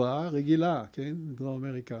עלובה, רגילה, כן? דרום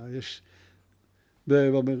אמריקה.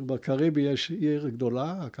 בקריבי יש עיר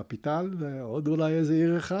גדולה, הקפיטל, ועוד אולי איזה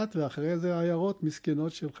עיר אחת, ואחרי זה עיירות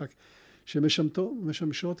מסכנות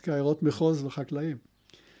שמשמשות כעיירות מחוז לחקלאים.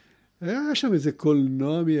 היה שם איזה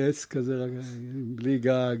קולנוע מעץ כזה, בלי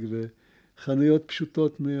גג, וחנויות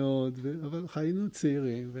פשוטות מאוד, אבל חיינו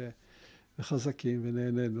צעירים וחזקים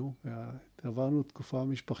ונהנינו, ועברנו תקופה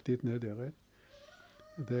משפחתית נהדרת.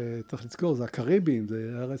 וצריך לזכור, זה הקריבים,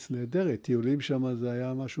 זה ארץ נהדרת, טיולים שם זה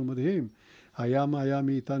היה משהו מדהים. הים היה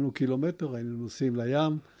מאיתנו קילומטר, היינו נוסעים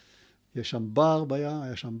לים, יש שם בר בים,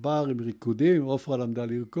 היה שם בר עם ריקודים, עופרה למדה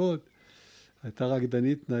לרקוד, הייתה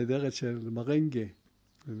רקדנית נהדרת של מרנגה,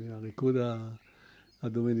 מהריקוד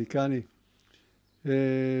הדומיניקני.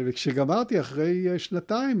 וכשגמרתי אחרי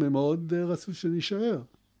שנתיים, הם מאוד רצו שנשאר.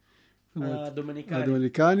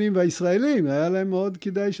 הדומיניקנים והישראלים, היה להם מאוד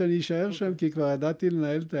כדאי שאני אשאר שם, כי כבר ידעתי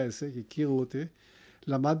לנהל את העסק, הכירו אותי,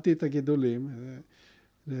 למדתי את הגידולים,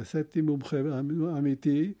 נעשיתי מומחה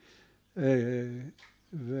אמיתי,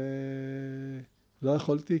 ולא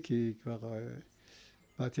יכולתי, כי כבר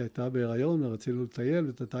באתי הייתה בהיריון, ורצינו לטייל,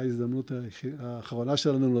 זאת הייתה ההזדמנות האחרונה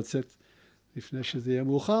שלנו לצאת לפני שזה יהיה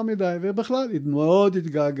מאוחר מדי, ובכלל מאוד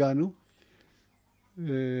התגעגענו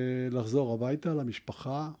לחזור הביתה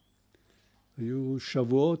למשפחה. היו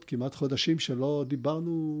שבועות, כמעט חודשים שלא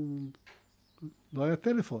דיברנו, לא היה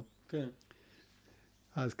טלפון. כן.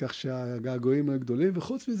 אז כך שהגעגועים היו גדולים,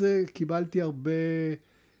 וחוץ מזה קיבלתי הרבה,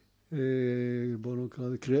 בואו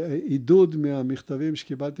נקרא, עידוד מהמכתבים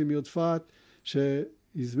שקיבלתי מיודפת,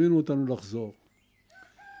 שהזמינו אותנו לחזור.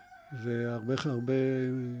 והרבה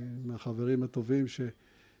מהחברים הטובים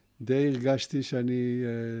שדי הרגשתי שאני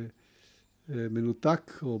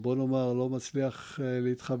מנותק, או בוא נאמר לא מצליח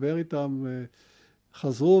להתחבר איתם,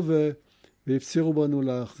 חזרו והפצירו בנו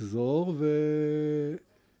לחזור,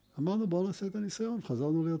 ואמרנו בואו נעשה את הניסיון,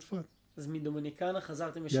 חזרנו ליודפת. אז מדומיניקנה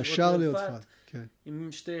חזרתם ישר ליודפת, כן.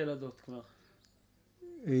 עם 2 ילדות כבר.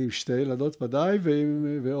 עם 2 ילדות ודאי,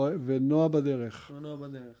 ונועה בדרך. ונועה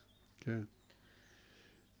בדרך. כן.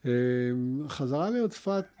 חזרה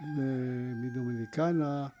ליודפת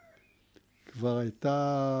מדומיניקנה כבר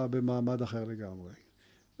הייתה במעמד אחר לגמרי.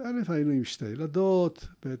 א', היינו עם 2 ילדות,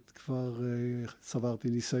 ב', כבר צברתי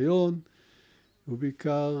ניסיון,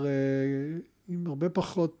 ובעיקר עם הרבה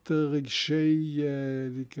פחות רגשי,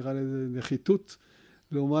 נקרא לזה, נחיתות,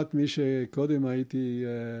 לעומת מי שקודם הייתי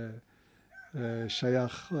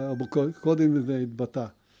שייך, או קודם זה התבטא.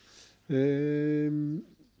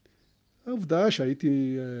 העובדה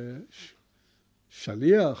שהייתי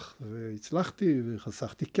שליח, והצלחתי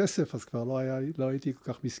וחסכתי כסף, אז כבר לא הייתי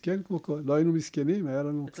כל כך מסכן לא היינו מסכנים, היה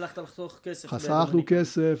לנו... הצלחת לחסוך כסף. חסכנו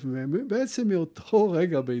כסף, ובעצם מאותו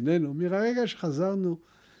רגע בינינו, מרגע שחזרנו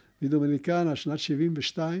מדומיניקנה, שנת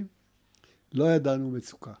 72, לא ידענו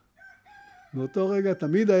מצוקה. מאותו רגע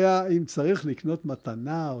תמיד היה, אם צריך לקנות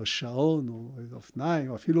מתנה, או שעון, או אופניים,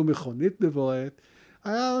 או אפילו מכונית מבואת,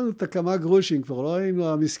 היה לנו את כמה גרושים, כבר לא היינו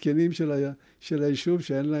המסכנים של היישוב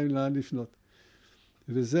שאין להם לאן לפנות.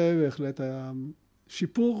 וזה בהחלט היה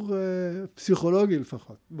שיפור פסיכולוגי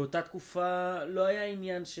לפחות. באותה תקופה לא היה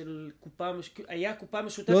עניין של קופה, היה קופה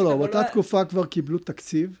משותפת. לא, באותה תקופה כבר קיבלו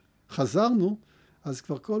תקציב, חזרנו, אז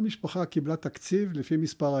כבר כל משפחה קיבלה תקציב לפי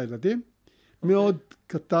מספר הילדים, מאוד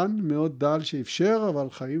קטן, מאוד דל שאפשר, אבל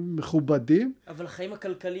חיים מכובדים. אבל החיים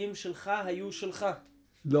הכלכליים שלך היו שלך.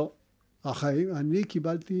 לא. החיים, אני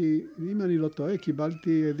קיבלתי, אם אני לא טועה,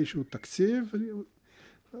 קיבלתי איזשהו תקציב,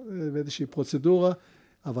 ואיזושהי פרוצדורה,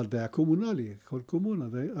 אבל זה היה קומונלי, כל קומונה,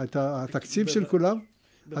 התקציב של כולם,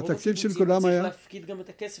 התקציב של כולם היה... צריך להפקיד גם את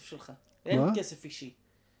הכסף שלך, אין כסף אישי.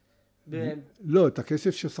 לא, את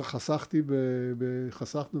הכסף שחסכתי,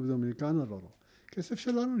 חסכנו בדומיניקנה, לא. הכסף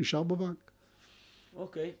שלנו נשאר בבנק.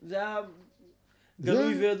 אוקיי, זה היה...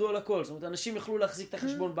 גלוי וידוע לכל. זאת אומרת, אנשים יכלו להחזיק את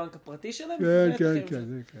החשבון בנק הפרטי שלהם. כן,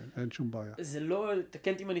 אין שום בעיה. זה לא,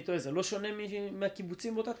 תקן אם אני טועה, זה לא שונה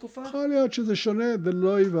מהקיבוצים באותה תקופה? יכול להיות שזה שונה, זה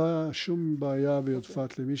לא היווה שום בעיה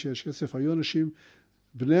ביודפת למי שיש כסף. היו אנשים,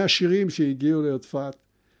 בני עשירים שהגיעו ליודפת,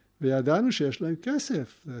 וידענו שיש להם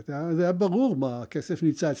כסף. זה היה ברור מה, הכסף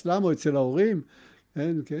נמצא אצלם או אצל ההורים.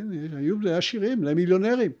 כן, היו בני עשירים, להם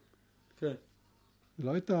מיליונרים. כן.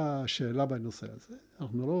 לא הייתה שאלה בנושא הזה.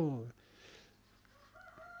 אנחנו לא...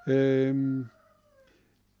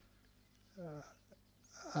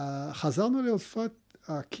 חזרנו ליודפת,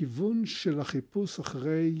 הכיוון של החיפוש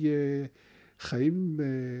אחרי חיים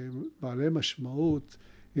בעלי משמעות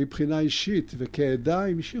מבחינה אישית וכעדה,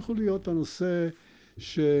 הם המשיכו להיות הנושא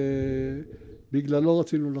שבגללו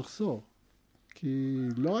רצינו לחזור. כי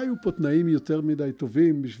לא היו פה תנאים יותר מדי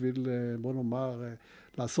טובים בשביל, בוא נאמר,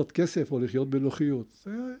 לעשות כסף או לחיות בנוחיות.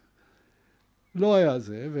 זה לא היה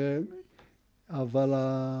זה, אבל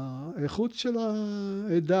האיכות של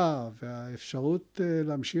העדה והאפשרות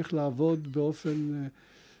להמשיך לעבוד באופן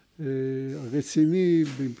רציני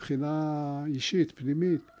מבחינה אישית,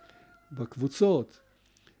 פנימית, בקבוצות,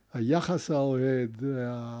 היחס האוהד,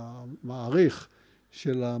 המעריך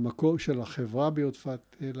של המקום, של החברה ביודפת,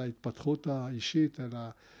 אל ההתפתחות האישית, אל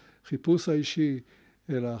החיפוש האישי,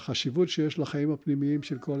 אל החשיבות שיש לחיים הפנימיים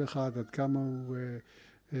של כל אחד, עד כמה הוא,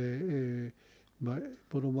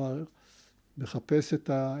 בוא נאמר, לחפש את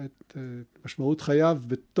משמעות חייו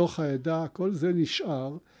בתוך העדה, כל זה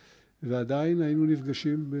נשאר, ועדיין היינו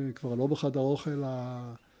נפגשים כבר לא בחדר אוכל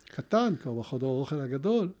הקטן, כבר בחדר אוכל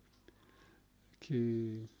הגדול, כי...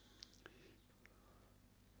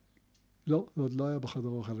 לא, זה עוד לא היה בחדר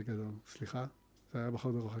אוכל הגדול, סליחה, זה היה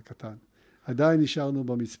בחדר אוכל קטן. עדיין נשארנו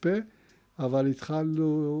במצפה, אבל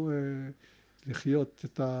התחלנו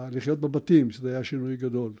לחיות בבתים, שזה היה שינוי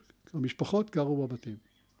גדול. המשפחות גרו בבתים,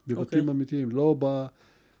 בבתים אמיתיים,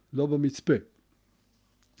 לא במצפה.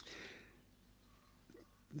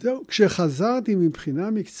 זהו, כשחזרתי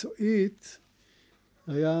מבחינה מקצועית,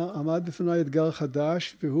 עמד בפני אתגר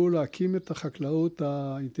חדש, והוא להקים את החקלאות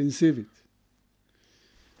האינטנסיבית.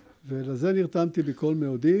 ולזה נרתמתי בכל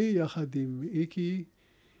מאודי, יחד עם איקי,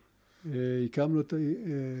 הקמנו את...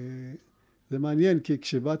 זה מעניין, כי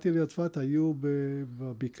כשבאתי ליודפת, היו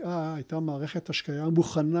בבקעה, הייתה מערכת השקיה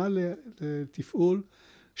מוכנה לתפעול,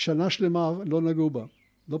 שנה שלמה לא נגעו בה.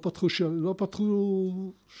 לא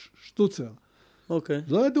פתחו שטוצר. אוקיי.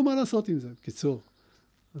 לא ידעו מה לעשות עם זה, בקיצור.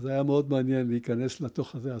 זה היה מאוד מעניין להיכנס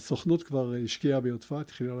לתוך הזה. הסוכנות כבר השקיעה ביודפת,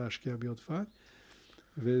 התחילה להשקיע ביודפת,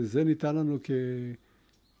 וזה ניתן לנו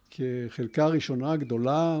כחלקה ראשונה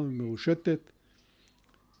גדולה, מרושתת.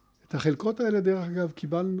 את החלקות האלה, דרך אגב,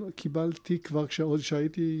 קיבלתי כבר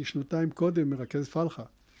כשהייתי שנתיים קודם מרכז פלחה.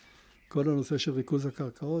 כל הנושא של ריכוז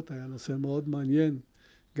הקרקעות היה נושא מאוד מעניין,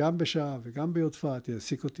 גם בשעה וגם ביודפת,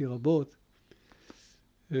 העסיק אותי רבות.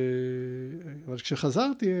 אבל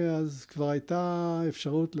כשחזרתי, אז כבר הייתה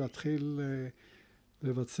אפשרות להתחיל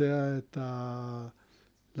לבצע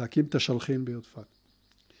להקים את השלחין ביודפת.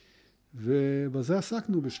 ובזה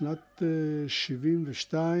עסקנו בשנת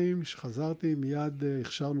 72, שחזרתי, מיד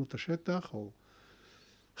הכשרנו את השטח, או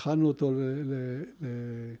הכנו אותו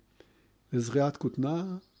לזריעת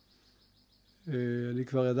כותנה. אני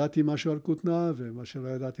כבר ידעתי משהו על כותנה, ומה שלא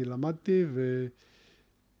ידעתי למדתי,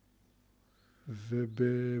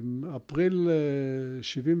 ובאפריל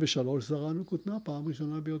 73 זרענו כותנה, פעם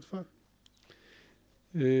ראשונה ביודפת.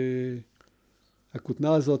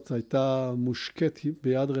 הכותנה הזאת הייתה מושקת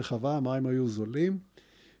ביד רחבה, המים היו זולים,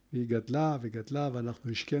 והיא גדלה וגדלה,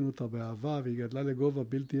 ואנחנו השקענו אותה באהבה, והיא גדלה לגובה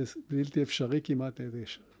בלתי אפשרי כמעט 1.5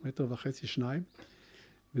 מטר, 2,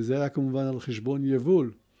 וזה היה כמובן על חשבון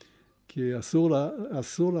יבול, כי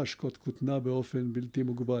אסור להשקות כותנה באופן בלתי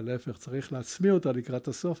מוגבל, להפך, צריך להצמיע אותה לקראת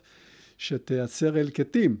הסוף, שתייצר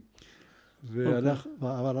אלקטים.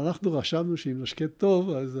 אבל אנחנו רשמנו שאם נשקט טוב,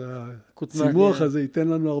 אז הצימוח הזה ייתן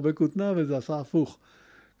לנו הרבה כותנה, וזה עשה הפוך.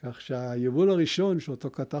 כך שהיבול הראשון,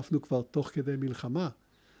 שאותו כתבנו כבר תוך כדי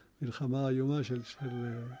מלחמה איומה של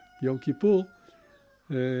יום כיפור,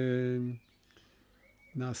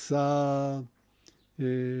 נעשה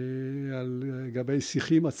על גבי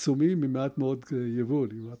שיחים עצומים עם מעט מאוד יבול,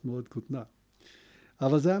 עם מעט מאוד כותנה.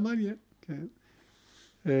 אבל זה היה מעניין, כן.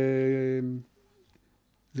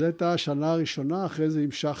 זו הייתה השנה הראשונה, אחרי זה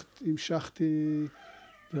המשכתי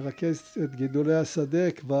לרכז את גידולי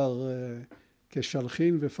השדה כבר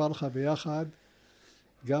כשלחין ופלחה ביחד.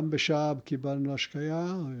 גם בשעב קיבלנו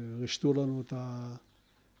השקיה, רשתו לנו את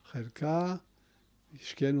החלקה,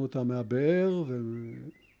 השקענו אותה מהבאר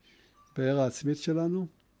ובאר העצמית שלנו,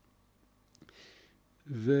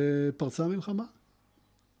 ופרצה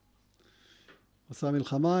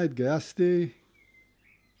מלחמה. התגייסתי,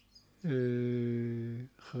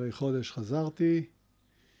 אחרי חודש חזרתי,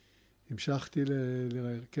 המשכתי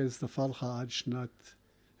לרכז את הפלחה עד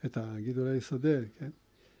את הגידולי שדה, כן?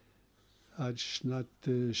 עד שנת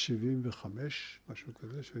 75, משהו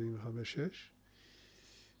כזה, 75-6,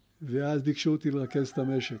 ואז ביקשו אותי לרכז את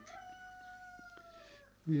המשק.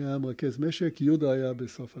 מי היה מרכז משק? יהודה היה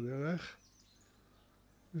בסוף הדרך,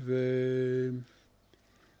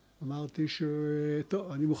 ואמרתי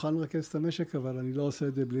טוב, אני מוכן לרכז את המשק, אבל אני לא עושה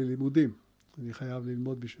את זה בלי לימודים. אני חייב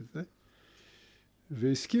ללמוד בשביל זה.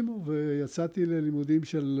 והסכימו, ויצאתי ללימודים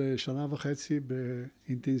של 1.5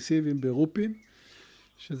 באינטנסיביים ברופין,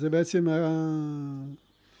 שזה בעצם היה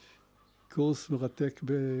קורס מרתק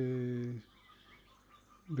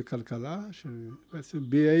בכלכלה, שבעצם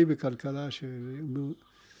BA בכלכלה,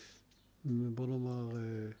 בוא נאמר,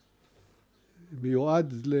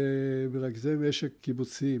 מיועד למרכזי משק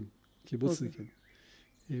קיבוצניקים,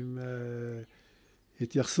 עם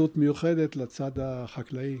התייחסות מיוחדת לצד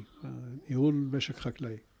החקלאי, ניהול משק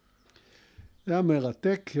חקלאי. זה היה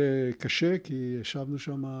מרתק, קשה, כי ישבנו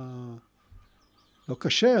שם, לא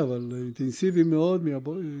קשה, אבל אינטנסיבי מאוד,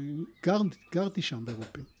 גרתי שם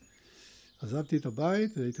ברופין. עזבתי את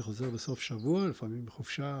הבית, הייתי חוזר בסוף שבוע, לפעמים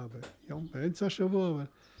בחופשה, באמצע השבוע, אבל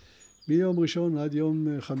מיום ראשון עד יום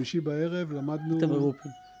חמישי בערב למדנו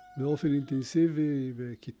באופן אינטנסיבי,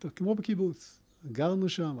 כמו בקיבוץ. גרנו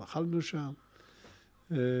שם, אכלנו שם.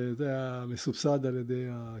 זה היה מסובסד על ידי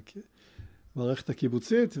המערכת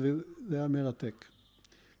הקיבוצית, וזה היה מרתק.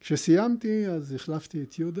 כשסיימתי, אז החלפתי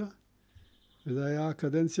את יהודה, וזו הייתה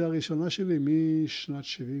הקדנציה הראשונה שלי משנת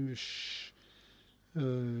 77-8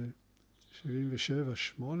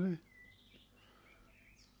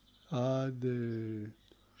 עד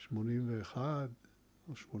 81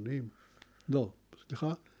 או 80. לא,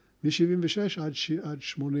 סליחה, מ-76 עד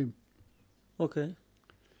 80. אוקיי.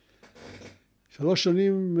 3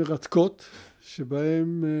 שנים מרתקות,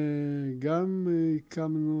 שבהם גם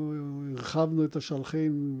הרחבנו את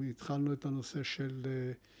השלחים, התחלנו את הנושא של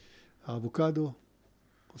האבוקדו,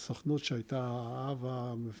 הסוכנות שהייתה האב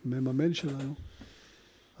המממן שלנו,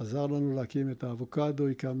 עזר לנו להקים את האבוקדו,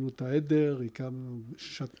 הקמנו את העדר,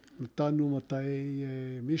 נתנו מטעי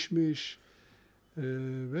מישמיש,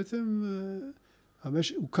 בעצם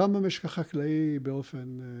הוקם המשק החקלאי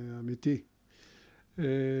באופן אמיתי.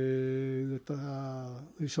 זה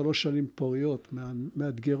 3 שנים פוריות,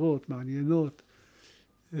 מאתגרות, מעניינות.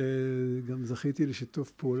 גם זכיתי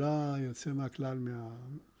לשיתוף פעולה יוצא מהכלל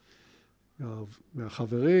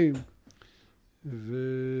מהחברים,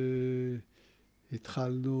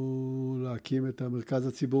 והתחלנו להקים את המרכז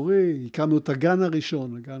הציבורי, הקמנו את הגן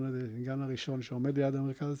הראשון שעומד ליד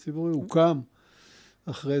המרכז הציבורי, הוקם.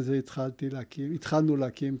 אחרי זה התחלנו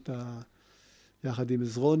להקים יחד עם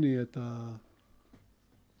עזרוני את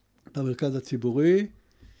המרכז הציבורי,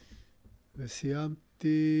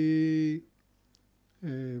 וסיימתי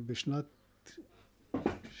בשנת 79-80,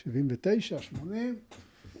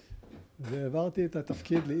 והעברתי את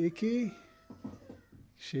התפקיד לאיקי,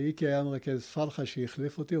 כשאיקי היה מרכז פלחה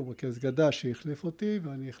שהחליף אותי, או מרכז גדה שהחליף אותי,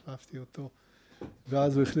 ואני החלפתי אותו,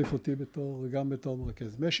 ואז הוא החליף אותי גם בתור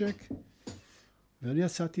מרכז משק, ואני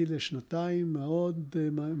יצאתי לשנתיים מאוד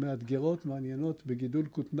מאתגרות, מעניינות, בגידול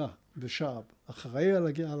כותנה ושעב, אחראי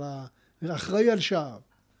על שעב.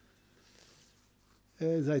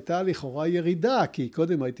 זו הייתה לכאורה ירידה, כי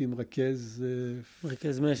קודם הייתי מרכז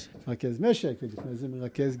משק, ולפני זה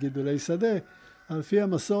מרכז גידולי שדה. לפי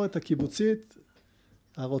המסורת הקיבוצית,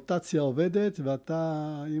 הרוטציה עובדת,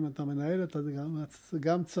 ואתה, אם אתה מנהל, אתה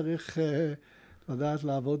גם צריך לדעת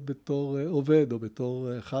לעבוד בתור עובד, או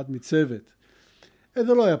בתור אחד מצוות. זה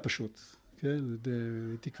לא היה פשוט, כן?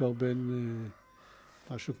 הייתי כבר בין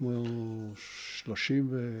משהו כמו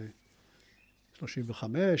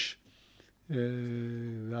 35,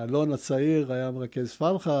 והאלון הצעיר היה מרכז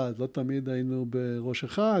פלחה, אז לא תמיד היינו בראש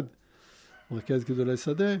אחד, מרכז גידולי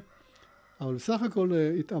שדה, אבל בסך הכל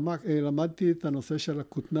למדתי את הנושא של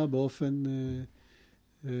הכותנה באופן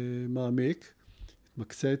מעמיק,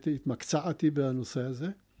 התמקצעתי בנושא הזה,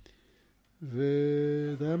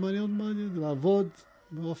 וזה היה מעניין לעבוד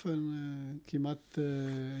באופן כמעט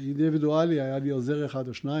אינדיבידואלי, היה לי עוזר 1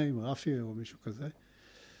 או 2, רפי או מישהו כזה,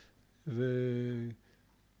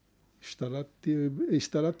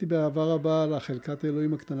 השתלטתי בעבר רבה על חלקת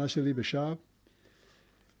האלוהים הקטנה שלי בשעב.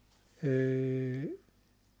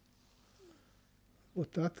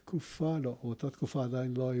 אותה תקופה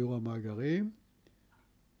עדיין לא היו המאגרים,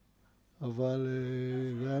 אבל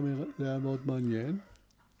זה היה מאוד מעניין.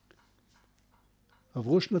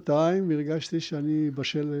 עברו שנתיים והרגשתי שאני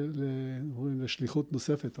בשל לשליחות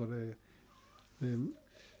נוספת או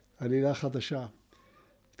לעלילה חדשה.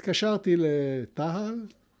 התקשרתי לטהל,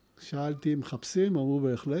 שאלתי אם מחפשים, אמרו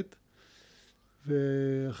בהחלט.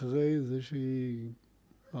 ואחרי איזושהי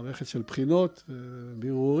מערכת של בחינות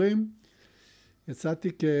ובירורים,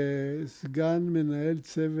 יצאתי כסגן מנהל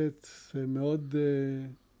צוות מאוד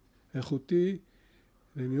איכותי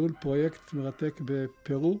לניהול פרויקט מרתק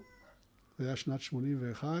בפרו. זה היה שנת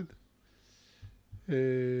 81.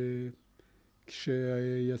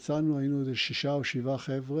 כשיצאנו היינו 6 או 7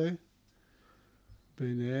 חבר'ה,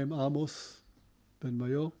 ביניהם עמוס בן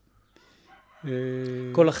מיור.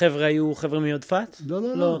 כל החבר'ה היו חבר'ה מיודפת?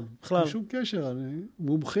 לא, לא, בכלל. שום קשר.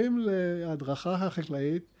 מומחים להדרכה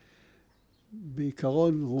החקלאית,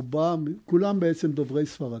 בעיקרון רובם, כולם בעצם דוברי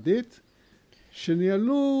ספרדית,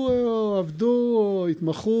 שניהלו או עבדו או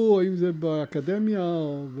התמחו, אם זה באקדמיה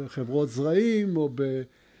או בחברות זרעים או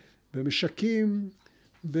במשקים,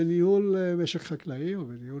 בניהול משק חקלאי או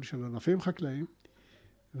בניהול של ענפים חקלאיים.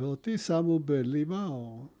 ואותי שמו בלימה,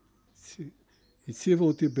 או הציבו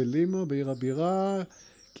אותי בלימה, בעיר הבירה,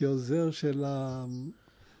 כעוזר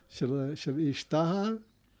של איש תהל,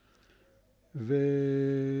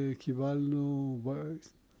 וקיבלנו,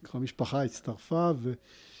 המשפחה הצטרפה,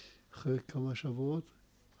 ואחרי כמה שבועות,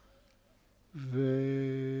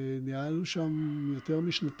 וניהלנו שם יותר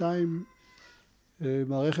משנתיים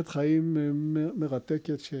מערכת חיים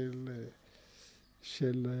מרתקת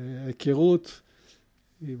של היכרות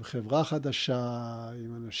עם חברה חדשה,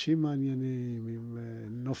 עם אנשים מעניינים, עם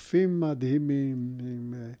נופים מדהימים,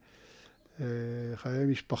 עם חיי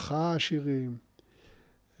משפחה עשירים,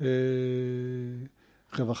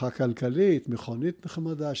 רווחה כלכלית, מכונית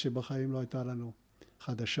נחמדה שבחיים לא הייתה לנו,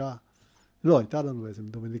 חדשה. לא, הייתה לנו איזה,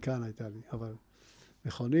 דומיניקן הייתה לי, אבל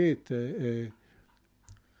מכונית,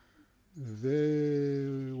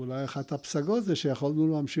 ואולי אחת הפסגות זה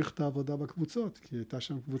שיכולנו להמשיך את העבודה בקבוצות, כי הייתה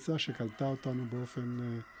שם קבוצה שקלטה אותנו באופן,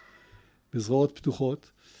 בזרועות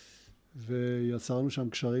פתוחות, ויצרנו שם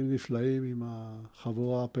קשרים נפלאים עם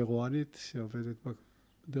החבורה הפרואנית שעובדת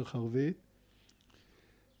בדרך הרביעית.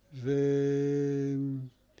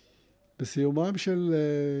 ובסיומם של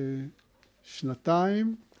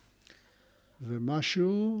שנתיים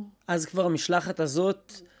ומשהו... אז כבר המשלחת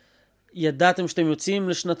הזאת, ידעתם שאתם יוצאים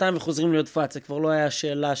לשנתיים וחוזרים ליודפת, זה כבר לא היה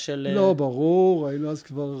שאלה של... לא, ברור, היינו אז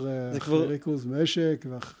כבר אחרי ריכוז משק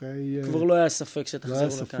ואחרי... כבר לא היה ספק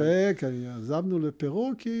שתחזרו לכאן. לא היה ספק, עזבנו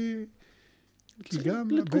לפרו כי גם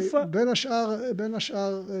בין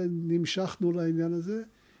השאר נמשכנו לעניין הזה,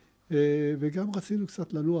 וגם רצינו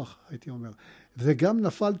קצת לנוח, הייתי אומר. וגם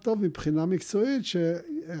נפל טוב מבחינה מקצועית,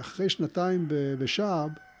 שאחרי שנתיים בשעב,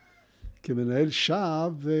 כמנהל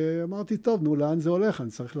שעב, ואמרתי, טוב, נו, לאן זה הולך? אני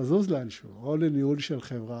צריך לזוז לאנשהו, או לניהול של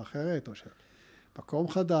חברה אחרת, או של מקום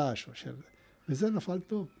חדש, או של... וזה נפל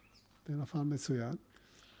טוב, זה נפל מצוין.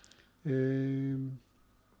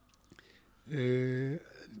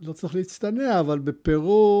 לא צריך להצטנע, אבל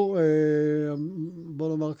בפרו, בוא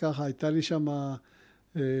נאמר ככה, הייתה לי שם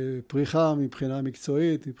פריחה מבחינה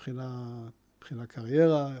מקצועית, מבחינה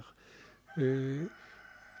קריירה.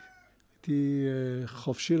 הייתי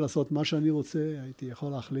חופשי לעשות מה שאני רוצה, הייתי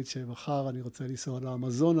יכול להחליט שמחר אני רוצה לנסוע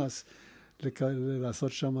לאמזונס,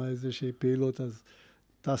 לעשות שם איזושהי פעילות, אז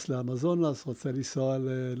טס לאמזונס, רוצה לנסוע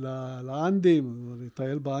לאנדים, או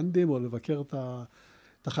לטייל באנדים, או לבקר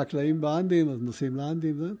את החקלאים באנדים, אז נוסעים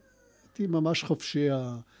לאנדים. הייתי ממש חופשי,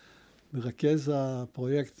 מרכז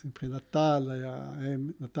הפרויקט מבחינת טל,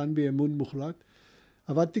 נתן בי אמון מוחלט.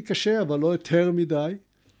 עבדתי קשה, אבל לא יותר מדי.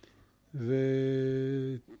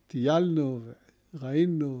 וטיילנו,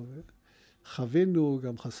 וראינו, וחווינו,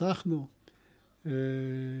 גם חסכנו.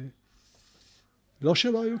 לא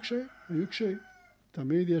שלא היו קשיים, היו קשיים.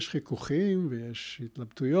 תמיד יש חיכוכים ויש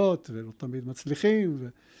התלבטויות ולא תמיד מצליחים.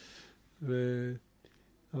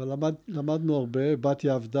 אבל למדנו הרבה.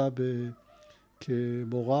 בתיה עבדה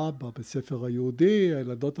כמורה בבית ספר היהודי,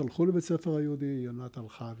 הילדות הלכו לבית ספר היהודי, יונת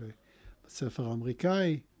הלכה לבית ספר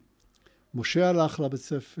האמריקאי. משה הלך לבית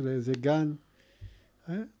ספר, לאיזה גן.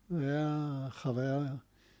 זה היה חוויה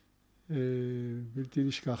בלתי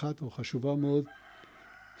נשכחת, או חשובה מאוד,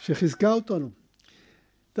 שחיזקה אותנו.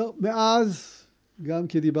 טוב, מאז, גם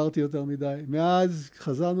כי דיברתי יותר מדי, מאז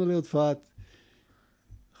חזרנו ליודפת,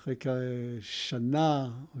 אחרי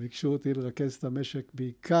כשנה ביקשו אותי לרכז את המשק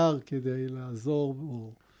בעיקר כדי לעזור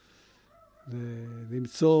או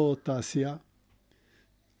למצוא תעשייה.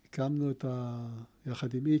 הקמנו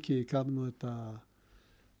יחד עם איקי, הקמנו את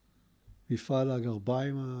מפעל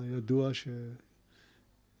הגרביים הידוע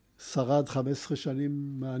ששרד 15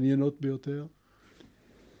 שנים מעניינות ביותר.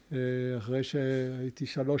 אחרי שהייתי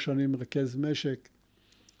 3 שנים מרכז משק,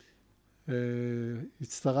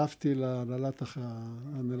 הצטרפתי להנהלת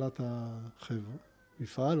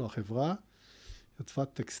המפעל או החברה, יודפת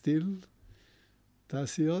טקסטיל,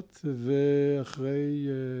 תעשיות, ואחרי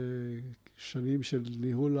שנים של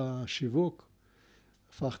ניהול השיווק,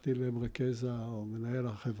 הפכתי למרכז או מנהל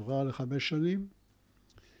החברה ל5 שנים,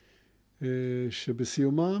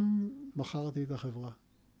 שבסיומם מכרתי את החברה.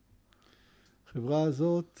 החברה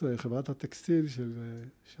הזאת, חברת הטקסטיל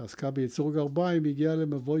שעסקה בייצור גרביים, הגיעה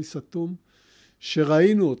למבוי סתום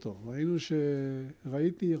שראינו אותו.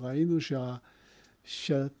 ראינו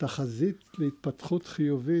שהתחזית להתפתחות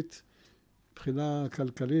חיובית מבחינה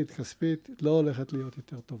כלכלית, כספית, לא הולכת להיות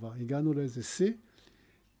יותר טובה. הגענו לאיזה שיא,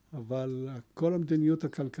 אבל כל המדיניות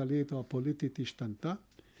הכלכלית או הפוליטית השתנתה.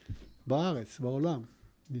 בארץ, בעולם,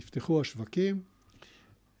 נפתחו השווקים,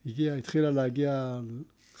 התחילה להגיע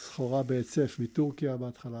סחורה בהיצף מטורקיה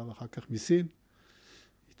בהתחלה ואחר כך מסין.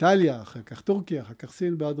 איטליה, אחר כך טורקיה, אחר כך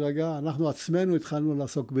סין בהדרגה. אנחנו עצמנו התחלנו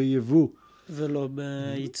לעסוק ביבוא. ולא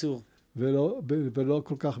בייצור. ולא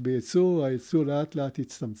כל כך בייצור. הייצור לאט לאט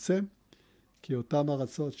הצטמצם, כי אותם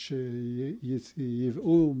ארצות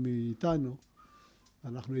שיבאו מאיתנו,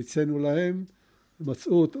 אנחנו הצאנו להם,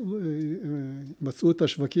 מצאו את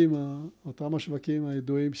השווקים, אותם השווקים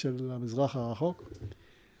הידועים של המזרח הרחוק.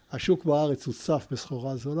 השוק בארץ הוצף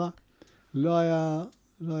בסחורה זולה. לא היה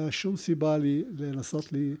שום סיבה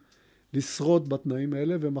לנסות לשרוד בתנאים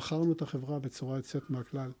האלה, ומכרנו את החברה בצורה יוצאת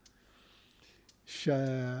מהכלל.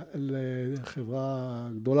 לחברה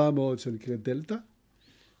גדולה מאוד שנקראת דלטה,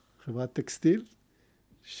 חברת טקסטיל,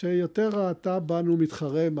 שיותר ראתה בנו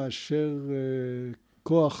מתחרה מאשר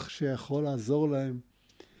כוח שיכול לעזור להם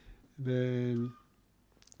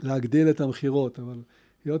להגדיל את המחירות. אבל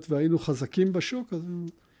היות והיינו חזקים בשוק, אז הם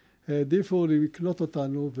העדיפו לקנות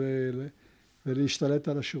אותנו ולהשתלט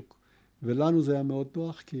על השוק. ולנו זה היה מאוד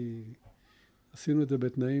נוח, כי עשינו את זה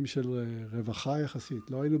בתנאים של רווחה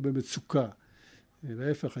יחסית. לא היינו במצוקה.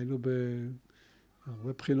 להפך, היינו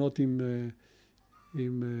בהרבה בחינות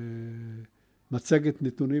עם מצגת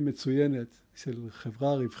נתונים מצוינת של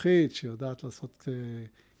חברה רווחית שיודעת לעשות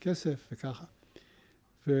כסף וככה.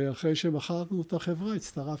 ואחרי שמכרנו את החברה,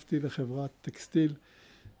 הצטרפתי לחברת טקסטיל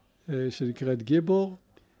שנקראת גיבור.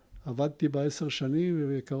 עבדתי ב10 שנים,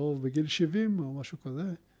 וקרוב בגיל 70 או משהו כזה,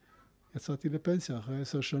 יצאתי לפנסיה אחרי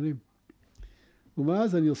 10 שנים.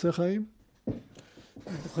 ומאז אני עושה חיים.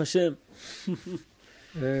 ברוך השם.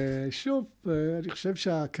 שוב, אני חושב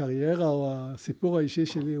שהקריירה או הסיפור האישי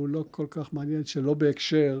שלי הוא לא כל כך מעניין, שלא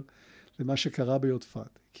בהקשר למה שקרה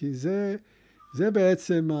ביודפת. כי זה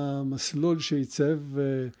בעצם המסלול שעיצב,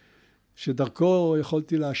 שדרכו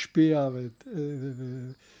יכולתי להשפיע,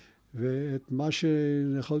 ואת מה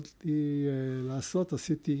שיכולתי לעשות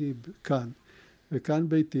עשיתי כאן. וכאן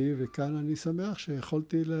ביתי, וכאן אני שמח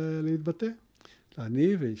שיכולתי להתבטא.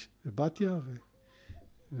 אני ובתיה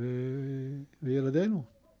וילדינו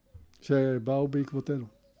שבאו בעקבותינו.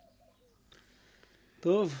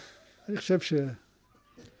 טוב. אני חושב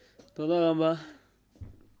תודה רבה.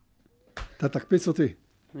 אתה תקפיץ אותי.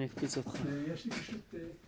 אני אקפיץ אותך. יש לי פשוט